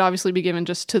priority should obviously be given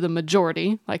just to the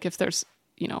majority. Like if there's,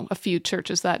 a few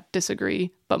churches that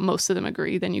disagree, but most of them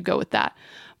agree, then you go with that.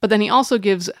 But then he also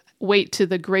gives weight to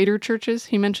the greater churches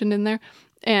he mentioned in there.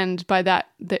 And by that,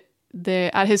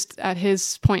 at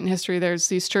his point in history, there's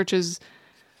these churches,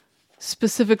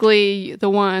 specifically the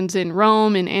ones in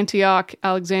Rome, in Antioch,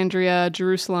 Alexandria,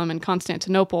 Jerusalem, and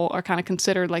Constantinople are kind of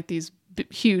considered like these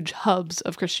huge hubs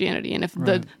of Christianity. And if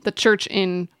the church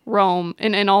in Rome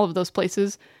and in all of those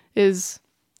places is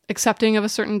accepting of a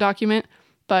certain document,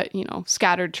 but,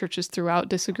 scattered churches throughout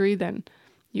disagree, then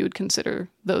you would consider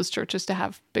those churches to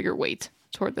have bigger weight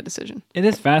toward the decision. It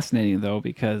is fascinating, though,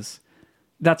 because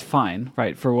that's fine,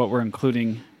 right, for what we're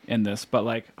including in this.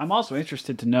 But, I'm also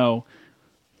interested to know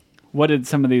what did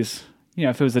some of these,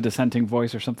 if it was a dissenting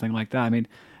voice or something like that.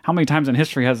 How many times in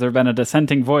history has there been a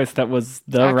dissenting voice that was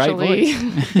the right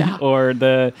voice? Yeah. Or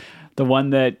the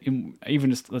one that, even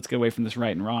just, let's get away from this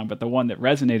right and wrong, but the one that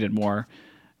resonated more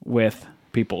with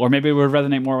people, or maybe it would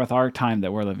resonate more with our time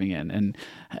that we're living in, and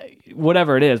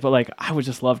whatever it is. But I would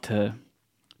just love to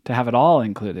have it all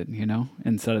included,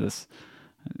 instead of this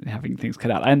having things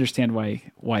cut out. I understand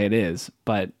why it is,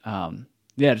 but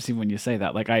just even when you say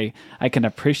that, I can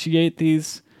appreciate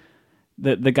the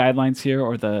guidelines here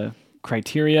or the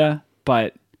criteria,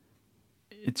 but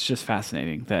it's just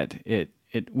fascinating that it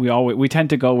we tend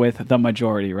to go with the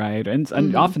majority, right?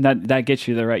 And often that gets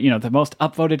you the right, the most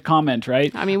upvoted comment,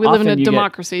 right? I mean, we live in Often a you get-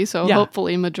 democracy, so Yeah.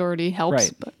 hopefully majority helps.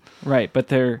 Right. But Right, but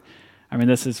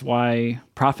this is why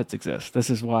prophets exist. This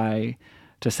is why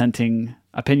dissenting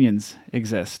opinions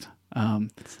exist. the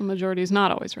majority is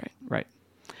not always right. Right.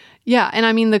 Yeah, and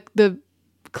I mean the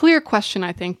clear question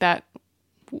I think that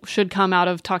should come out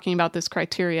of talking about this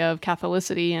criteria of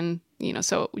Catholicity and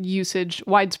so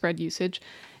widespread usage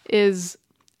is,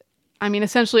 I mean,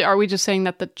 essentially, are we just saying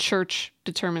that the church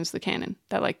determines the canon,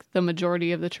 that like the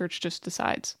majority of the church just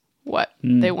decides what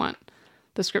they want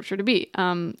the scripture to be?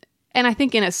 And I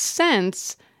think in a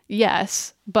sense,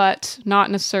 yes, but not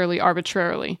necessarily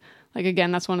arbitrarily. Like,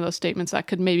 again, that's one of those statements that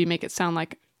could maybe make it sound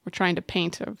like we're trying to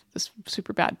paint this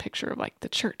super bad picture of like the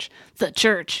church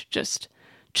just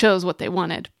chose what they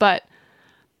wanted. But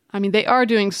I mean, they are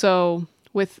doing so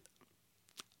with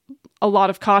a lot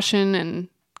of caution and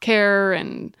care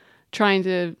and trying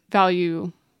to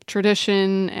value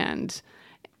tradition. And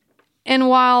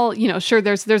while, sure,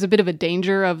 there's a bit of a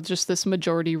danger of just this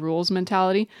majority rules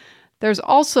mentality, there's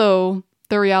also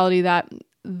the reality that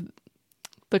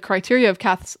the criteria of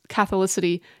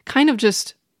Catholicity kind of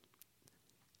just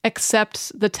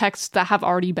accepts the texts that have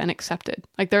already been accepted.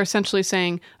 Like they're essentially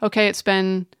saying, okay, it's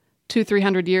been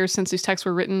 200-300 years since these texts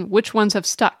were written. Which ones have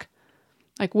stuck?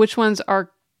 Like which ones are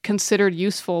considered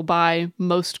useful by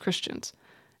most Christians?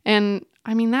 And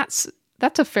I mean, that's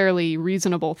a fairly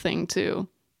reasonable thing to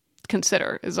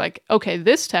consider, is like, okay,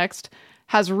 this text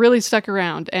has really stuck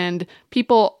around and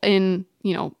people in,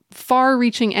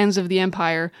 far-reaching ends of the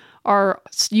empire are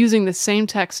using the same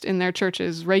text in their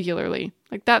churches regularly.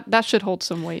 Like that should hold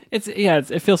some weight.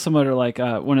 It feels similar to like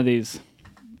one of these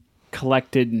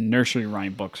collected nursery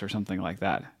rhyme books or something like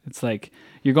that. It's like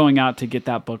you're going out to get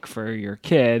that book for your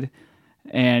kid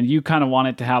and you kind of want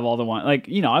it to have all the one, like,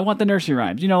 I want the nursery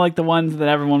rhymes, like the ones that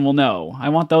everyone will know. I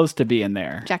want those to be in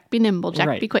there. Jack be nimble, Jack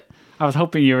Right. be quick. I was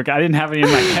hoping I didn't have any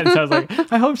in my head, so I was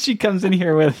like, I hope she comes in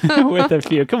here with a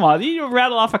few. Come on, you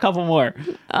rattle off a couple more.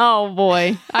 Oh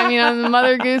boy. I mean, on the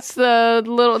Mother Goose,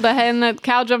 the hen that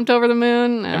cow jumped over the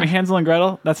moon. I mean, Hansel and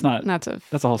Gretel, that's a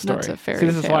whole story. That's a fairy See,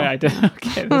 this is why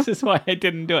this is why I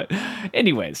didn't do it.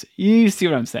 Anyways, you see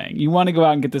what I'm saying. You want to go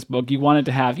out and get this book. You want it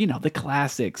to have, the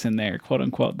classics in there, quote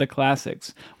unquote, the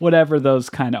classics, whatever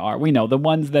those kind of are. We know the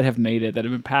ones that have made it, that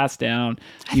have been passed down.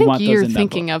 I think want those you're in that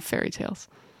thinking book. of fairy tales.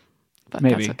 But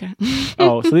Maybe. that's okay.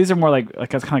 Oh, so these are more like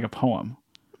kind of like a poem.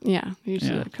 Yeah,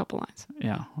 usually Yeah. a couple lines.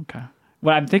 Yeah, okay.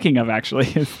 What I'm thinking of actually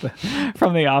is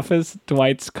from The Office,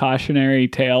 Dwight's cautionary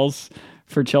tales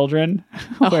for children,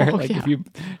 where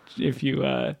if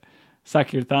you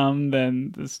suck your thumb,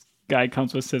 then this guy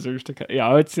comes with scissors to cut.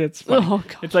 Yeah, it's funny. Oh,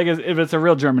 gosh. It's like it's a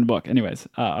real German book. Anyways,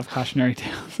 of cautionary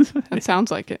tales. That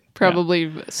sounds like it. Probably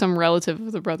some relative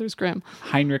of the Brothers Grimm.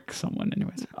 Heinrich someone.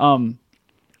 Anyways,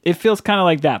 it feels kind of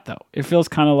like that though. It feels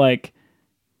kind of like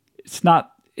it's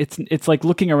not. It's like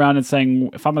looking around and saying,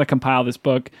 if I'm going to compile this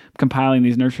book, compiling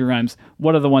these nursery rhymes,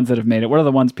 what are the ones that have made it? What are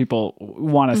the ones people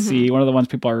want to see? What are the ones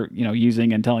people are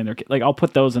using and telling their kids? Like, I'll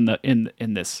put those in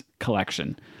this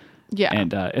collection. Yeah.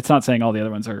 And it's not saying all the other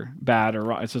ones are bad or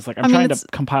wrong. It's just like I'm trying to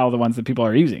compile the ones that people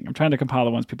are using. I'm trying to compile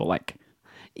the ones people like.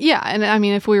 Yeah, and I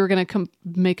mean, if we were going to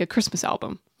make a Christmas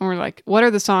album, and we're like, what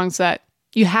are the songs that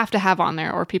you have to have on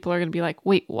there, or people are going to be like,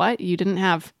 wait, what? You didn't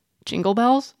have Jingle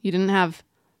Bells? You didn't have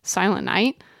Silent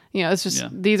Night? It's just,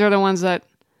 these are the ones that,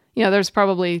 there's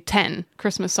probably 10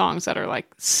 Christmas songs that are like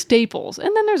staples.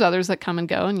 And then there's others that come and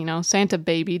go. And, Santa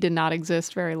Baby did not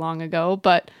exist very long ago,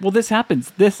 but. Well, this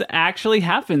happens. This actually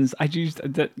happens.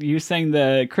 You saying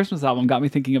the Christmas album got me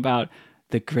thinking about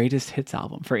the greatest hits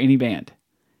album for any band,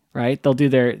 right? They'll do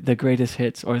the greatest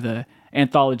hits or the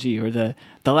anthology or the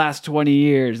last 20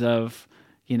 years of,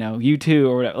 U2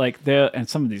 or whatever. Like and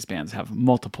some of these bands have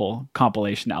multiple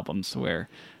compilation albums where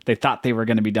they thought they were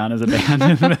going to be done as a band,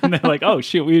 and then they're like, "Oh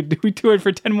shoot, we toured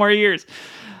for 10 more years."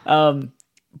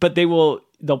 But they'll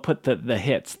put the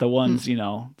hits, the ones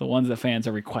the ones that fans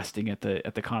are requesting at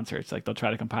the concerts. Like they'll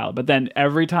try to compile it, but then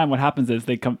every time what happens is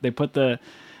they put the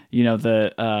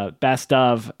best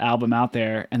of album out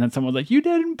there, and then someone's like,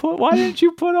 why didn't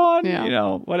you put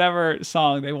on whatever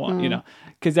song they want,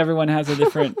 because everyone has a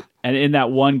different. And in that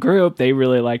one group, they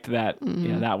really liked that.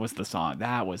 That was the song,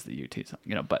 that was the U2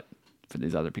 song, but. For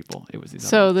these other people, it was these.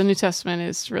 So the New Testament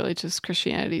is really just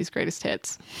Christianity's greatest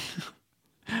hits.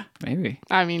 Maybe.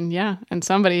 I mean, yeah, and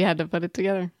somebody had to put it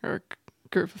together, or a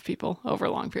group of people over a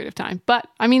long period of time. But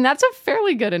I mean, that's a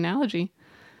fairly good analogy.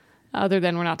 Other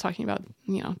than we're not talking about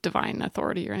divine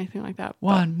authority or anything like that.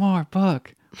 One more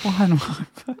book.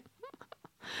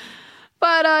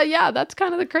 But yeah, that's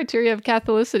kind of the criteria of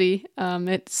Catholicity.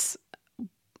 It's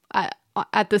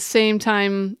at the same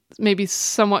time maybe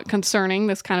somewhat concerning,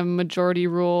 this kind of majority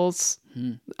rules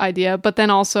idea, but then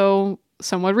also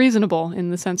somewhat reasonable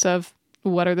in the sense of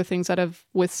what are the things that have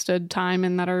withstood time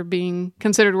and that are being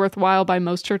considered worthwhile by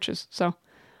most churches. So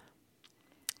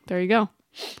there you go.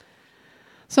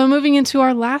 So moving into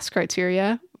our last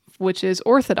criteria, which is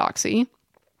orthodoxy.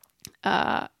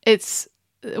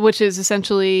 Which is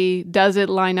essentially, does it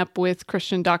line up with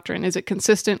Christian doctrine? Is it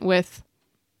consistent with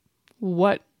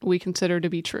what we consider to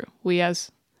be true, we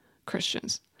as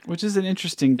Christians? Which is an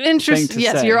interesting thing to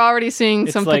yes, say. you're already seeing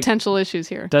It's some like, potential issues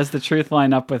here. Does the truth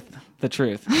line up with the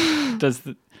truth? You know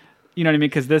what I mean?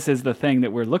 Because this is the thing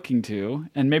that we're looking to,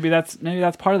 and maybe that's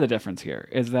part of the difference here,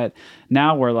 is that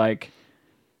now we're like,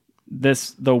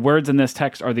 the words in this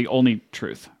text are the only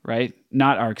truth, right?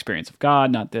 Not our experience of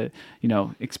God, not the,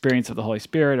 experience of the Holy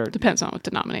Spirit, or depends on what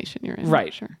denomination you're in.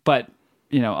 Right. Sure. But,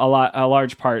 a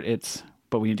large part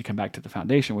but we need to come back to the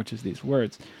foundation, which is these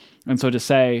words. And so to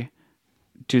say,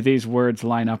 do these words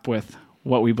line up with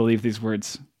what we believe these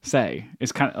words say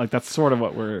is kind of like, that's sort of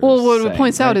what we're what saying, it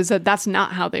points right? out is that that's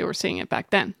not how they were seeing it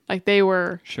back then. Like they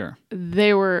already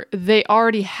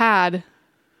had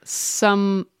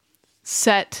some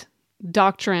set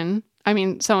doctrine. I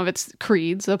mean, some of it's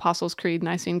creeds, the Apostles' Creed,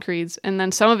 Nicene creeds, and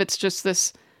then some of it's just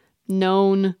this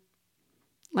known,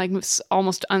 like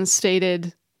almost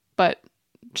unstated, but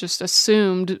just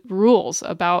assumed rules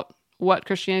about what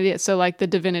Christianity is. So like the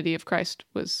divinity of Christ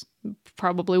was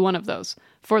probably one of those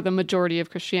for the majority of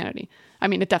Christianity. I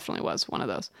mean, it definitely was one of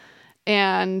those.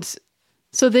 And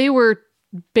so they were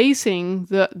basing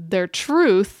their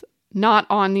truth not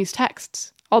on these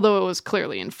texts, although it was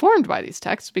clearly informed by these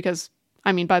texts because,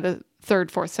 I mean, by the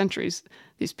 3rd, 4th centuries,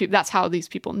 that's how these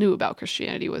people knew about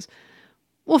Christianity was,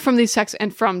 well, from these texts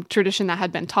and from tradition that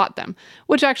had been taught them,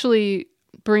 which actually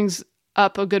brings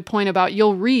up a good point about,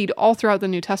 you'll read all throughout the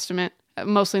New Testament,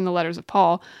 mostly in the letters of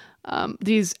Paul,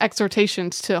 these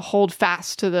exhortations to hold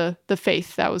fast to the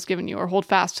faith that was given you, or hold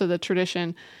fast to the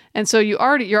tradition. And so you're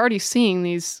already seeing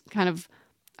these kind of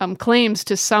claims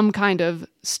to some kind of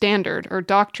standard or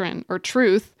doctrine or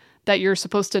truth that you're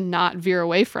supposed to not veer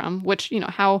away from, which,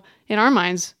 how in our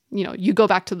minds, you go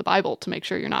back to the Bible to make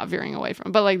sure you're not veering away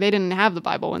from. But like they didn't have the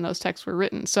Bible when those texts were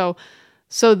written. So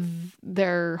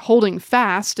they're holding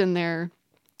fast, and their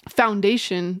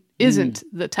foundation isn't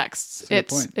the texts.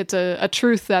 It's a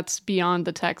truth that's beyond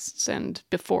the texts and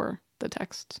before the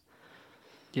texts.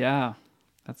 Yeah,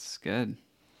 that's good.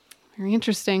 Very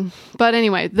interesting. But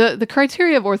anyway, the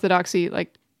criteria of orthodoxy,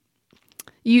 like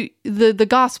the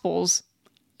Gospels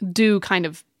do kind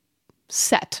of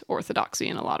set orthodoxy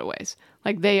in a lot of ways.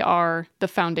 Like they are the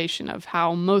foundation of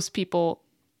how most people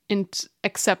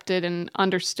accepted and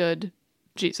understood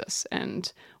Jesus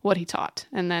and what he taught,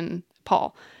 and then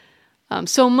Paul.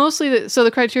 So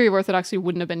the criteria of orthodoxy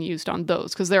wouldn't have been used on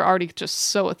those because they're already just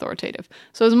so authoritative.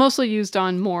 So it was mostly used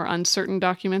on more uncertain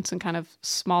documents and kind of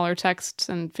smaller texts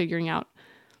and figuring out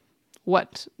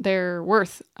what they're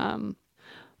worth. But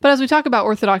as we talk about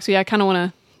orthodoxy, I kind of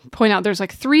want to point out there's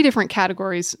like 3 different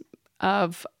categories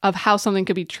of how something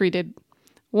could be treated.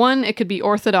 One, it could be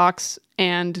orthodox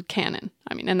and canon.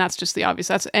 I mean, and that's just the obvious.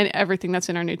 That's everything that's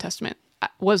in our New Testament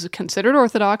was considered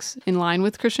orthodox in line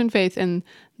with Christian faith and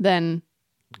then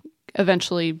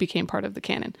eventually became part of the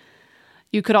canon.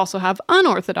 You could also have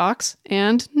unorthodox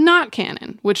and not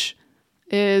canon, which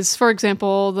is, for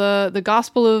example, the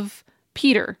Gospel of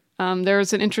Peter.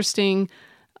 There's an interesting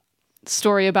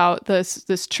story about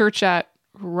this church at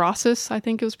Rossus, I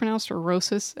think it was pronounced, or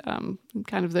Rossus,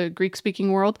 kind of the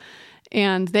Greek-speaking world.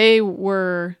 And they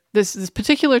were, this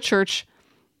particular church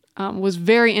was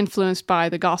very influenced by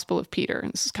the Gospel of Peter.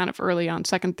 And this is kind of early on,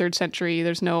 2nd, 3rd century.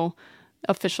 There's no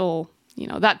official,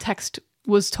 that text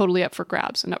was totally up for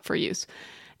grabs and up for use.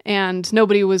 And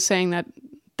nobody was saying that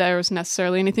there was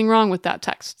necessarily anything wrong with that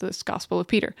text, this Gospel of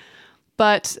Peter.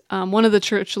 But one of the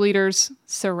church leaders,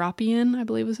 Serapion, I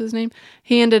believe was his name,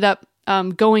 he ended up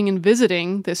going and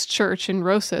visiting this church in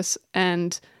Rossus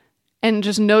and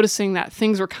just noticing that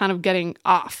things were kind of getting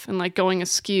off and like going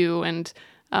askew, and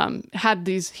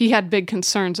he had big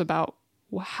concerns about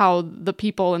how the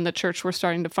people in the church were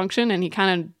starting to function. And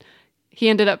he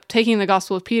ended up taking the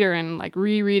Gospel of Peter and like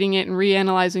rereading it and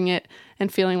reanalyzing it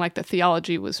and feeling like the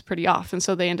theology was pretty off. And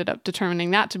so they ended up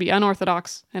determining that to be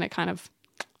unorthodox, and it kind of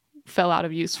fell out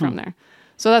of use from there.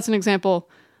 So that's an example,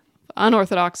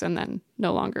 unorthodox and then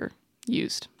no longer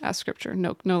used as scripture,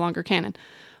 no longer canon.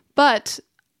 But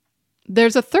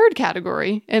there's a third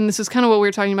category, and this is kind of what we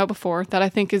were talking about before, that I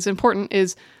think is important,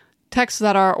 is texts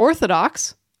that are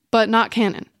orthodox, but not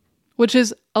canon, which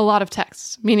is a lot of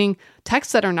texts, meaning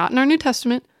texts that are not in our New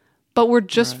Testament, but were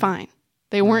just fine.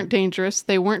 They weren't dangerous.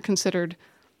 They weren't considered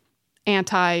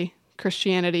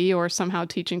anti-Christianity or somehow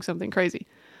teaching something crazy.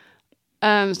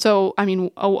 So, I mean,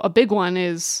 a big one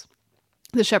is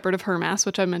the Shepherd of Hermas,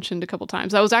 which I mentioned a couple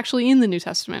times. That was actually in the New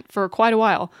Testament for quite a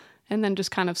while, and then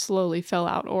just kind of slowly fell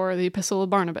out, or the Epistle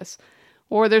of Barnabas.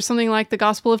 Or there's something like the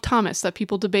Gospel of Thomas that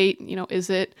people debate,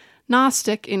 is it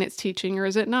Gnostic in its teaching or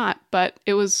is it not? But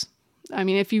it was, I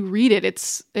mean, if you read it,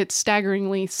 it's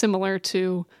staggeringly similar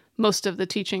to most of the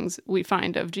teachings we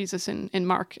find of Jesus in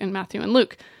Mark and Matthew and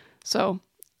Luke. So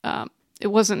it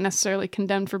wasn't necessarily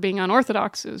condemned for being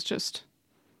unorthodox. It was just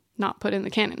not put in the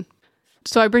canon.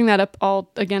 So I bring that up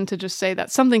all again to just say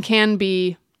that something can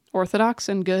be orthodox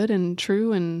and good and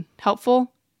true and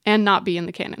helpful and not be in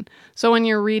the canon. So when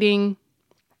you're reading,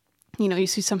 you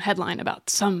see some headline about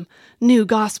some new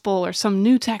gospel or some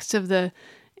new text of the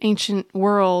ancient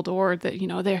world, or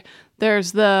that,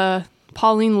 there's the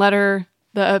Pauline letter,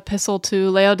 the epistle to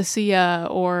Laodicea,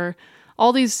 or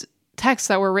all these texts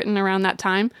that were written around that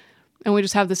time. And we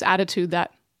just have this attitude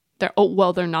that they're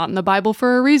not in the Bible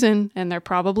for a reason, and they're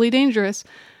probably dangerous.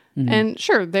 Mm-hmm. And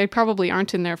sure, they probably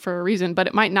aren't in there for a reason, but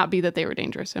it might not be that they were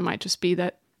dangerous. It might just be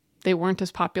that they weren't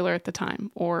as popular at the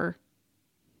time, or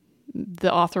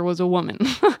the author was a woman.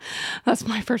 That's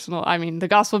my personal, the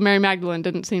Gospel of Mary Magdalene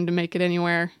didn't seem to make it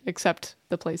anywhere except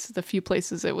the few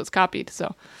places it was copied.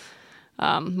 So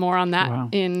more on that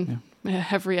in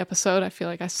every episode. I feel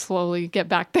like I slowly get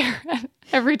back there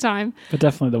every time. But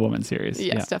definitely the woman series.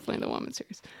 Yes, definitely the woman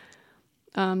series.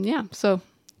 So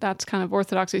that's kind of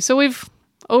orthodoxy. So we've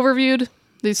overviewed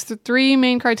these three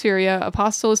main criteria: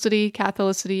 apostolicity,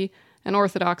 Catholicity, and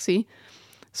orthodoxy.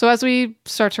 So as we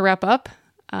start to wrap up,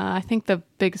 I think the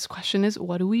biggest question is,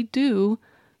 what do we do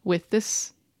with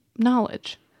this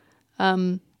knowledge?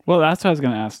 Well, that's what I was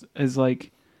going to ask, is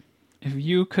like, if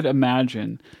you could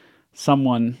imagine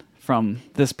someone from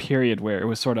this period where it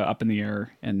was sort of up in the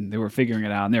air and they were figuring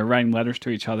it out and they were writing letters to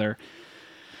each other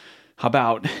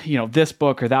about, this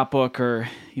book or that book, or,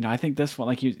 I think this one,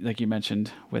 like you mentioned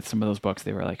with some of those books,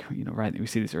 they were like, right. We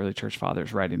see these early church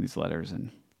fathers writing these letters and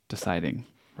deciding,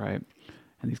 right.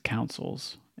 And these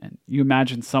councils. And you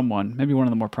imagine someone, maybe one of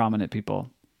the more prominent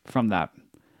people from that,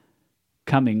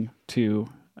 coming to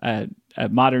a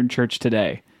modern church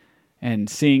today and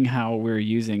seeing how we're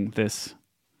using this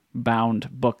bound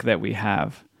book that we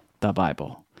have, the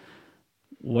Bible.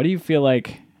 What do you feel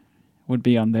like would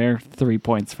be on their 3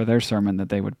 points for their sermon that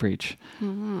they would preach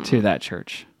to that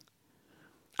church?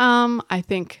 I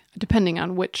think depending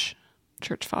on which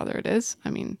church father it is,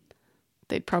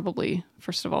 they'd probably,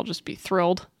 first of all, just be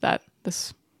thrilled that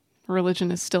this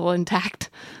religion is still intact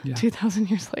 2,000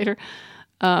 years later.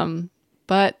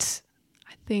 But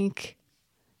I think,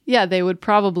 they would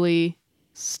probably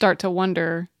start to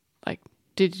wonder, like,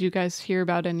 did you guys hear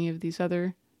about any of these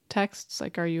other texts?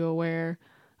 Like, are you aware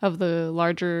of the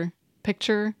larger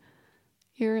picture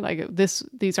here? Like,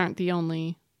 these aren't the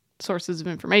only sources of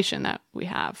information that we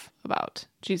have about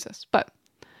Jesus. But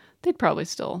they'd probably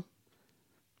still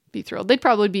be thrilled. They'd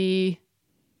probably be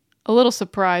a little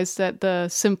surprised at the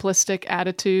simplistic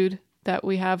attitude that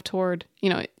we have toward,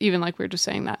 even like we were just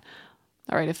saying that,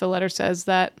 all right, if the letter says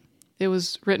that it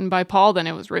was written by Paul, then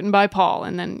it was written by Paul.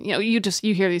 And then,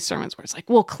 you hear these sermons where it's like,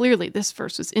 well, clearly this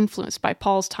verse was influenced by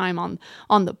Paul's time on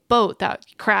the boat that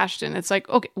crashed. And it's like,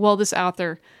 okay, well, this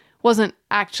author wasn't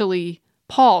actually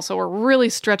Paul. So we're really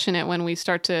stretching it when we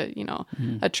start to,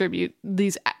 attribute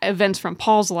these events from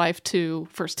Paul's life to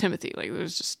 1 Timothy. Like,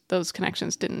 there's just, those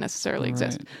connections didn't necessarily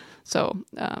exist. So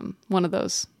one of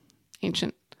those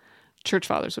ancient church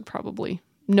fathers would probably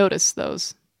notice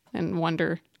those and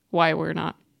wonder why we're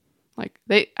not like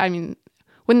wouldn't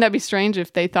that be strange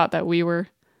if they thought that we were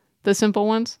the simple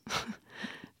ones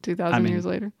 2,000 years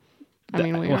later?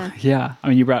 We are. Yeah.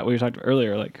 we talked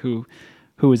earlier, like who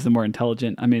is the more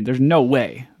intelligent? There's no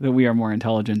way that we are more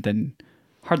intelligent than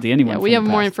hardly anyone. Yeah, we have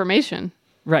more information.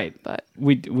 Right. But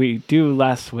we do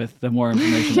less with the more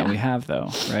information that we have, though,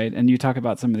 right? And you talk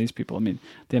about some of these people.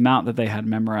 The amount that they had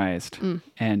memorized.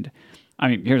 And,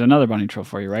 here's another bunny trail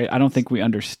for you, right? I don't think we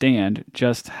understand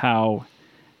just how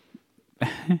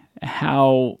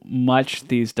much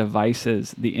these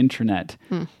devices, the internet,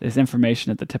 this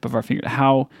information at the tip of our finger,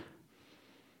 how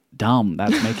dumb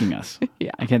that's making us.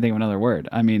 Yeah. I can't think of another word.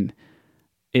 It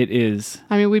is...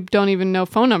 we don't even know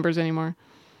phone numbers anymore.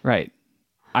 Right.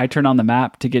 I turn on the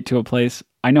map to get to a place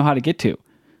I know how to get to.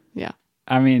 Yeah.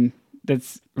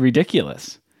 That's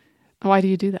ridiculous. Why do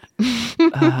you do that?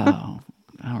 Now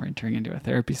we're entering into a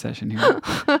therapy session here.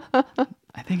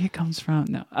 I think it comes from...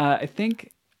 No. I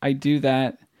think I do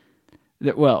that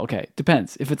Well, okay,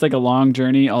 depends. If it's like a long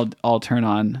journey, I'll use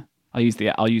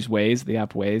Waze, the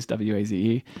app Waze,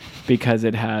 Waze, because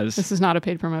it has. This is not a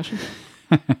paid promotion.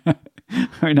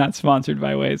 We're not sponsored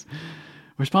by Waze.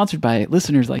 We're sponsored by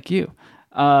listeners like you.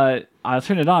 I'll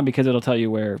turn it on because it'll tell you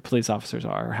where police officers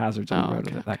are, or hazards on the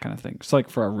road, or that kind of thing. So like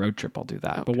for a road trip, I'll do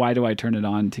that. Okay. But why do I turn it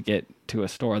on to get to a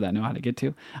store that I know how to get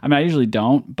to? I mean, I usually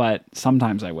don't, but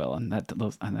sometimes I will. And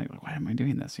I'm like, why am I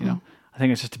doing this? You know, I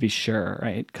think it's just to be sure,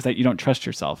 right? Because you don't trust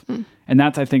yourself. And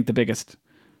that's, I think,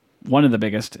 one of the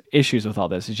biggest issues with all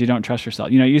this is you don't trust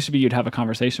yourself. You know, it used to be you'd have a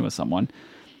conversation with someone.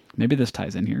 Maybe this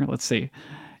ties in here. Let's see.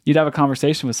 You'd have a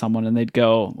conversation with someone and they'd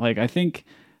go like, I think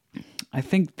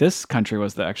this country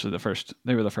was actually the first.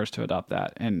 They were the first to adopt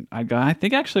that, and I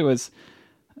think it was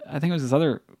this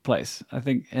other place. I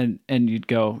think, and you'd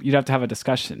have to have a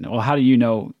discussion. Well, how do you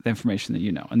know the information that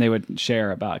you know? And they would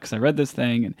share about, because I read this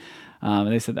thing, and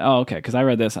they said, oh, okay, because I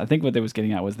read this. I think what they was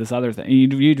getting at was this other thing.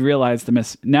 And you'd realize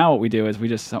now what we do is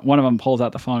one of them pulls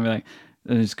out the phone and be like,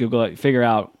 just Google it, figure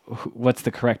out what's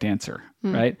the correct answer,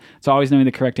 right? So always knowing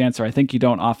the correct answer. I think you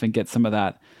don't often get some of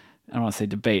that. I don't want to say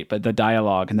debate, but the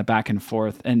dialogue and the back and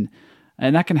forth, and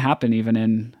that can happen even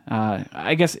in,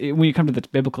 I guess, when you come to the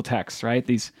biblical texts, right?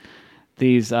 This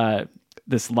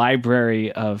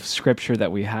library of scripture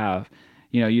that we have.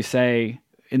 You know, you say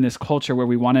in this culture where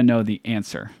we want to know the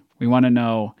answer, we want to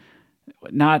know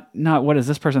not what does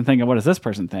this person think and what does this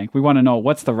person think. We want to know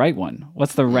what's the right one,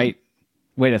 what's the right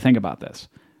way to think about this,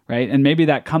 right? And maybe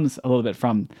that comes a little bit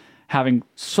from having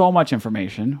so much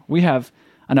information. We have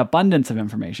an abundance of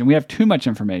information. We have too much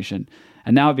information.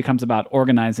 And now it becomes about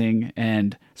organizing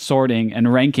and sorting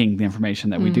and ranking the information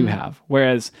that we do have.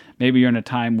 Whereas maybe you're in a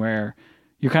time where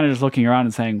you're kind of just looking around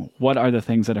and saying, what are the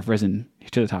things that have risen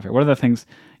to the top here? What are the things,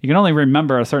 you can only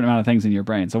remember a certain amount of things in your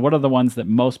brain. So what are the ones that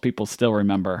most people still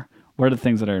remember? What are the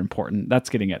things that are important? That's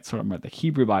getting at sort of more the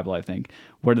Hebrew Bible, I think.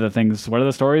 What are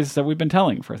the stories that we've been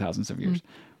telling for thousands of years,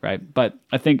 right? But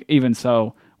I think even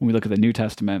so, when we look at the New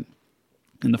Testament,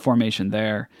 and the formation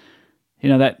there, you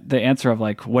know, that the answer of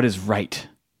like, what is right?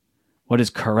 What is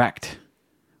correct?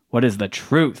 What is the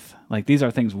truth? Like, these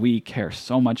are things we care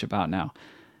so much about now.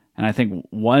 And I think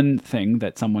one thing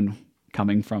that someone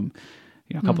coming from,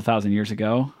 you know, a couple thousand years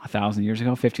ago, 1,000 years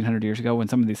ago, 1,500 years ago, when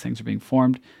some of these things are being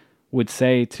formed, would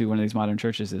say to one of these modern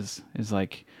churches is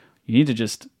like, you need to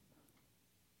just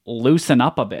loosen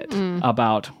up a bit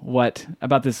about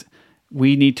this.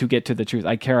 We need to get to the truth.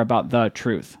 I care about the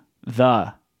truth.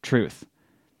 The truth.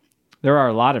 There are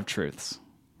a lot of truths,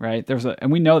 right?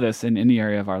 And we know this in any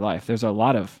area of our life. There's a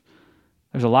lot of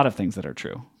things that are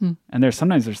true. And there's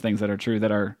things that are true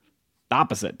that are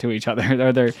opposite to each other,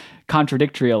 or they're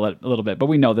contradictory a little bit, but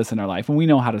we know this in our life, and we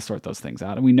know how to sort those things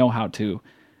out, and we know how to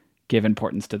give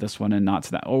importance to this one and not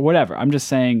to that, or whatever. I'm just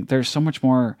saying there's so much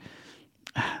more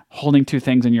holding two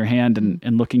things in your hand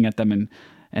and looking at them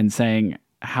and saying,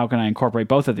 how can I incorporate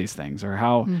both of these things? Or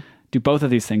how do both of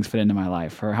these things fit into my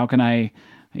life? Or how can I,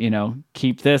 you know,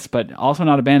 keep this, but also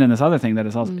not abandon this other thing that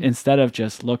is also, instead of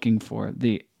just looking for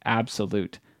the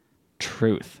absolute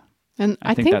truth. And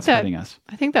I think that's hurting us.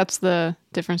 I think that's the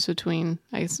difference between,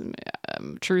 I guess,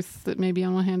 truth that maybe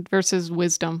on one hand versus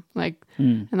wisdom. Like,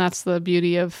 and that's the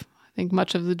beauty of, I think,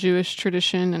 much of the Jewish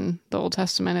tradition and the Old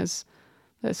Testament is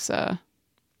this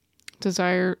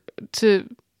desire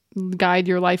to guide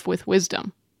your life with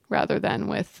wisdom rather than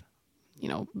with, you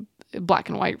know, black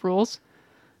and white rules.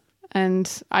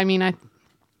 And I mean,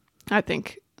 I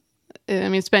think,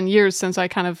 it's been years since I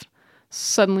kind of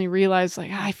suddenly realized,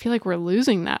 like, I feel like we're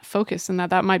losing that focus, and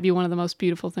that might be one of the most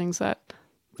beautiful things that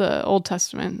the Old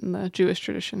Testament and the Jewish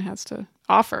tradition has to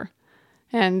offer.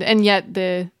 And yet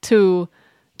to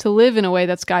live in a way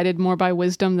that's guided more by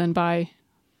wisdom than by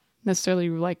necessarily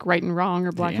like right and wrong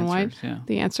or black and white,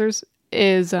 the answers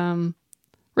is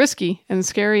risky and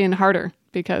scary and harder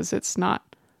because it's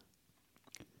not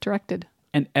directed.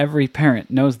 And every parent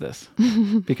knows this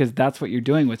because that's what you're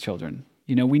doing with children.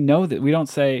 You know, we know that we don't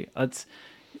say,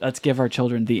 let's give our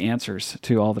children the answers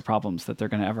to all the problems that they're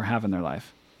going to ever have in their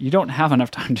life. You don't have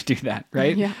enough time to do that,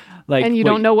 right? Yeah. Like, and you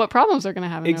don't know what problems they're going to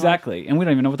have in exactly. their life. And we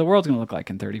don't even know what the world's going to look like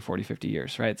in 30, 40, 50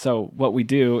 years, right? So what we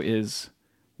do is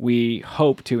we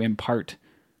hope to impart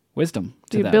wisdom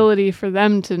to them. The ability for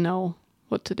them to know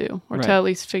what to do, or Right. to at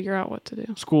least figure out what to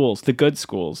do. Schools, the good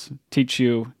schools, teach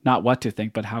you not what to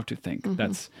think, but how to think.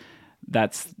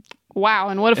 That's Wow.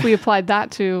 And what if we applied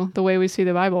that to the way we see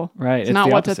the Bible? right. It's It's not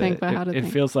the what to opposite. think, but how to It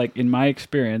think. feels like, in my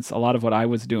experience, a lot of what I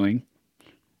was doing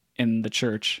in the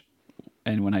church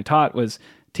and when I taught was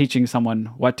teaching someone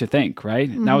what to think, right?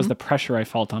 And that was the pressure I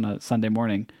felt on a Sunday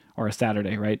morning or a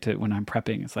Saturday, right? When I'm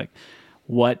prepping, it's like,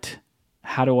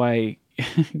 how do I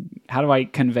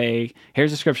convey,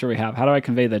 here's the scripture we have. How do I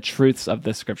convey the truths of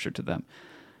this scripture to them?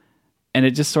 And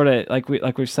it just sort of, like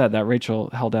we've said, that Rachel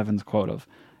Held Evans quote of,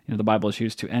 the Bible is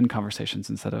used to end conversations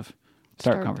instead of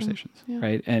start conversations,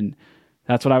 right? And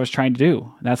that's what I was trying to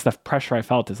do. That's the pressure I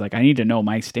felt, is like, I need to know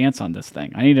my stance on this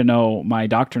thing. I need to know my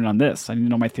doctrine on this. I need to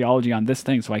know my theology on this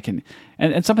thing so I can,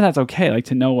 and some of that's okay, like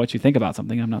to know what you think about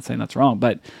something. I'm not saying that's wrong,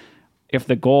 but if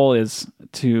the goal is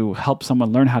to help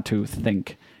someone learn how to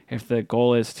think, if the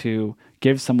goal is to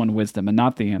give someone wisdom and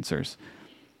not the answers,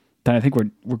 then I think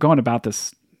we're going about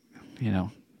this,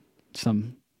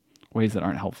 some ways that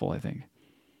aren't helpful, I think.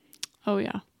 Oh,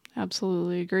 yeah.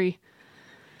 Absolutely agree.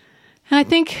 And I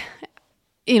think,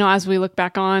 as we look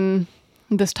back on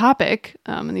this topic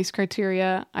and these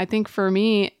criteria, I think for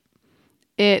me,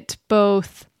 it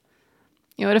both,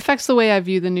 it affects the way I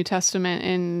view the New Testament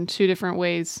in two different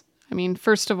ways. I mean,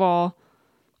 first of all,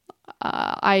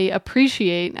 I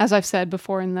appreciate, as I've said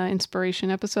before in the inspiration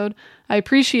episode, I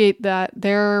appreciate that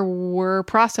there were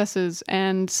processes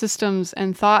and systems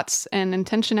and thoughts and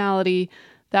intentionality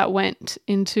that went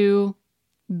into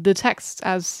the texts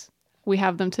as we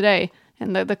have them today,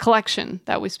 and the collection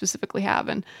that we specifically have.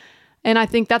 And I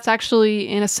think that's actually,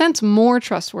 in a sense, more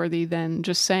trustworthy than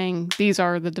just saying these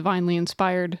are the divinely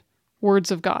inspired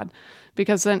words of God.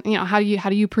 Because then, how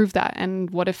do you prove that? And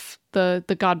what if the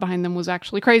God behind them was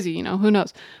actually crazy? Who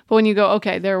knows? But when you go,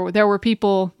 okay, there were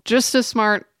people just as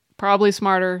smart, probably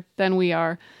smarter than we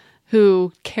are,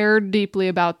 who cared deeply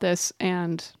about this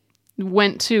and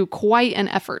went to quite an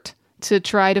effort to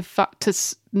try to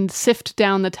sift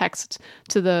down the texts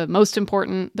to the most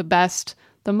important, the best,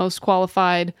 the most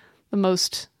qualified, the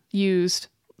most used.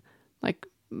 Like,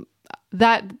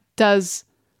 that does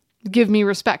give me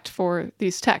respect for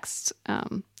these texts,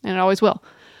 and it always will.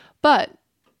 But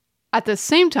at the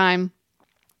same time,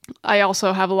 I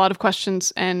also have a lot of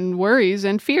questions and worries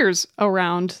and fears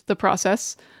around the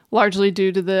process, largely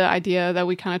due to the idea that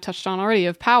we kind of touched on already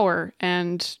of power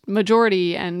and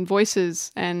majority and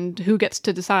voices and who gets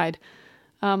to decide.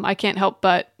 I can't help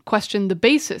but question the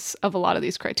basis of a lot of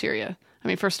these criteria. I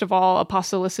mean, first of all,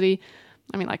 apostolicity.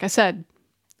 I mean, like I said,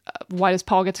 why does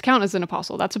Paul get to count as an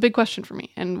apostle? That's a big question for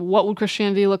me. And what would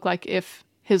Christianity look like if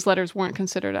his letters weren't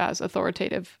considered as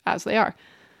authoritative as they are?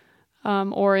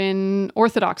 Or in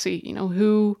orthodoxy,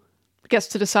 who gets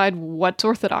to decide what's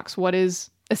orthodox, what is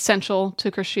essential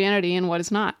to Christianity and what is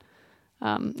not?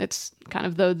 It's kind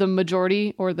of the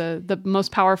majority or the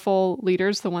most powerful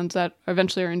leaders, the ones that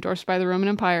eventually are endorsed by the Roman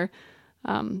Empire,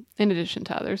 in addition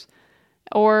to others.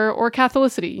 Or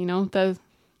Catholicity,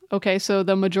 so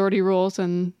the majority rules,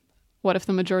 and what if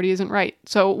the majority isn't right?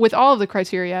 So with all of the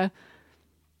criteria,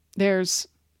 there's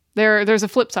a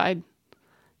flip side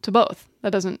to both.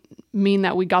 That doesn't mean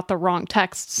that we got the wrong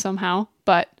texts somehow,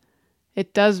 but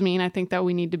it does mean, I think, that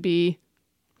we need to be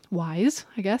wise,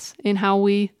 I guess, in how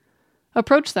we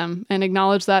approach them and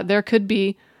acknowledge that there could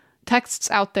be texts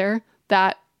out there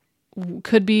that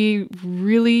could be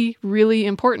really, really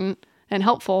important and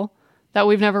helpful that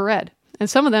we've never read. And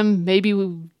some of them maybe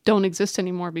don't exist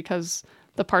anymore because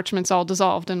the parchment's all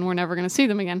dissolved and we're never going to see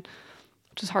them again,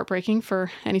 which is heartbreaking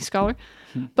for any scholar.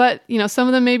 But, some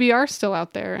of them maybe are still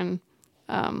out there. And,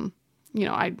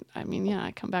 I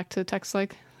come back to texts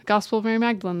like the Gospel of Mary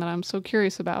Magdalene that I'm so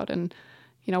curious about. And,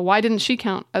 why didn't she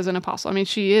count as an apostle? I mean,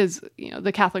 she is,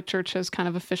 the Catholic Church has kind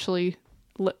of officially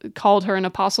called her an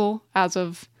apostle as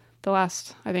of the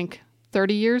last, I think,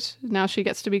 30 years. Now she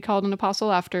gets to be called an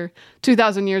apostle after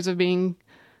 2,000 years of being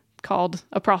called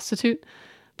a prostitute.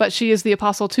 But she is the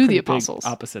apostle to the apostles.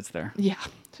 Big opposites there. Yeah.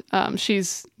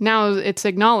 It's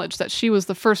acknowledged that she was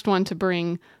the first one to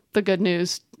bring the good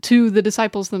news to the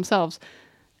disciples themselves.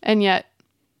 And yet,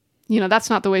 that's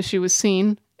not the way she was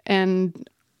seen. And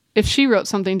if she wrote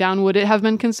something down, would it have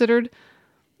been considered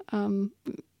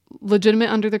legitimate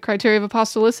under the criteria of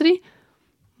apostolicity?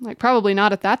 Like, probably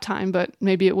not at that time, but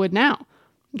maybe it would now.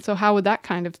 So how would that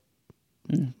kind of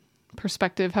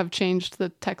perspective have changed the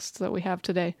texts that we have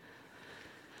today?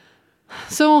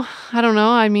 So, I don't know.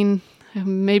 I mean,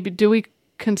 maybe do we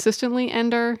consistently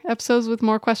end our episodes with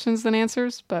more questions than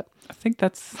answers? But I think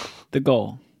that's the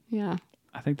goal. Yeah.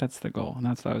 I think that's the goal. And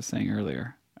that's what I was saying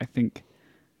earlier.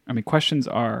 Questions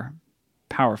are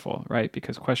powerful, right?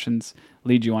 Because questions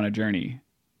lead you on a journey,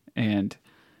 and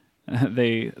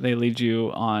they lead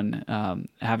you on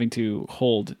having to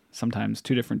hold sometimes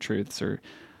two different truths, or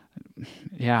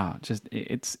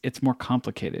it's more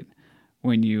complicated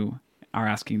when you are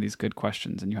asking these good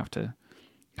questions and you have to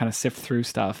kind of sift through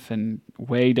stuff and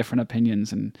weigh different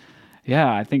opinions. And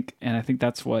I think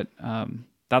that's what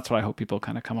I hope people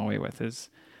kind of come away with, is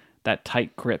that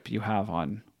tight grip you have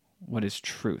on what is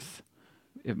truth.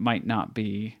 it might not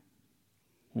be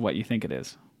what you think it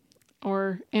is.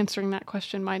 Or answering that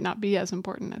question might not be as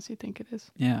important as you think it is.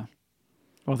 Yeah.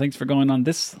 Well, thanks for going on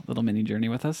this little mini journey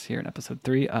with us here in episode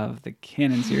 3 of the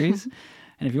Canon series.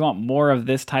 And if you want more of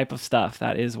this type of stuff,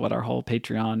 that is what our whole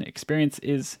Patreon experience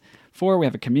is for. We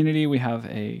have a community. We have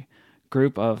a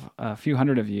group of a few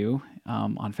hundred of you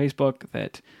on Facebook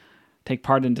that take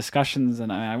part in discussions.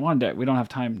 And I wanted to, we don't have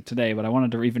time today, but I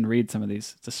wanted to even read some of the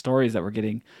stories that we're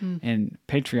getting in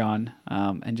Patreon,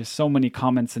 and just so many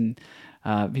comments and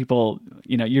people,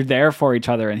 you're there for each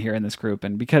other in here in this group.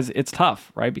 And because it's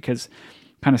tough, right? Because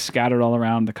kind of scattered all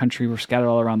around the country, we're scattered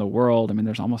all around the world. I mean,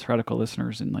 there's almost Heretical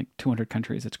listeners in like 200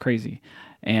 countries. It's crazy.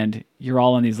 And you're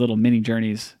all on these little mini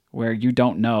journeys where you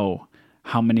don't know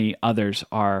how many others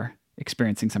are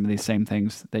experiencing some of these same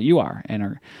things that you are, and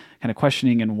are kind of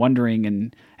questioning and wondering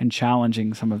and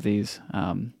challenging some of these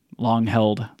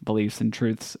long-held beliefs and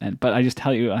truths. But I just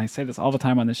tell you, and I say this all the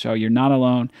time on this show, you're not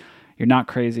alone, you're not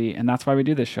crazy, and that's why we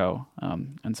do this show.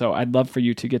 And so I'd love for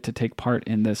you to get to take part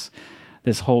in this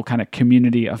whole kind of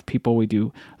community of people. We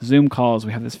do Zoom calls,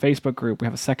 we have this Facebook group, we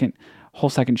have a whole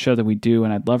second show that we do,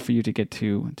 and I'd love for you to get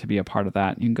to be a part of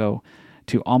that. You can go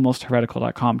to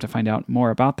almostheretical.com to find out more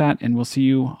about that, and we'll see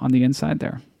you on the inside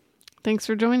there. Thanks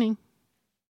for joining.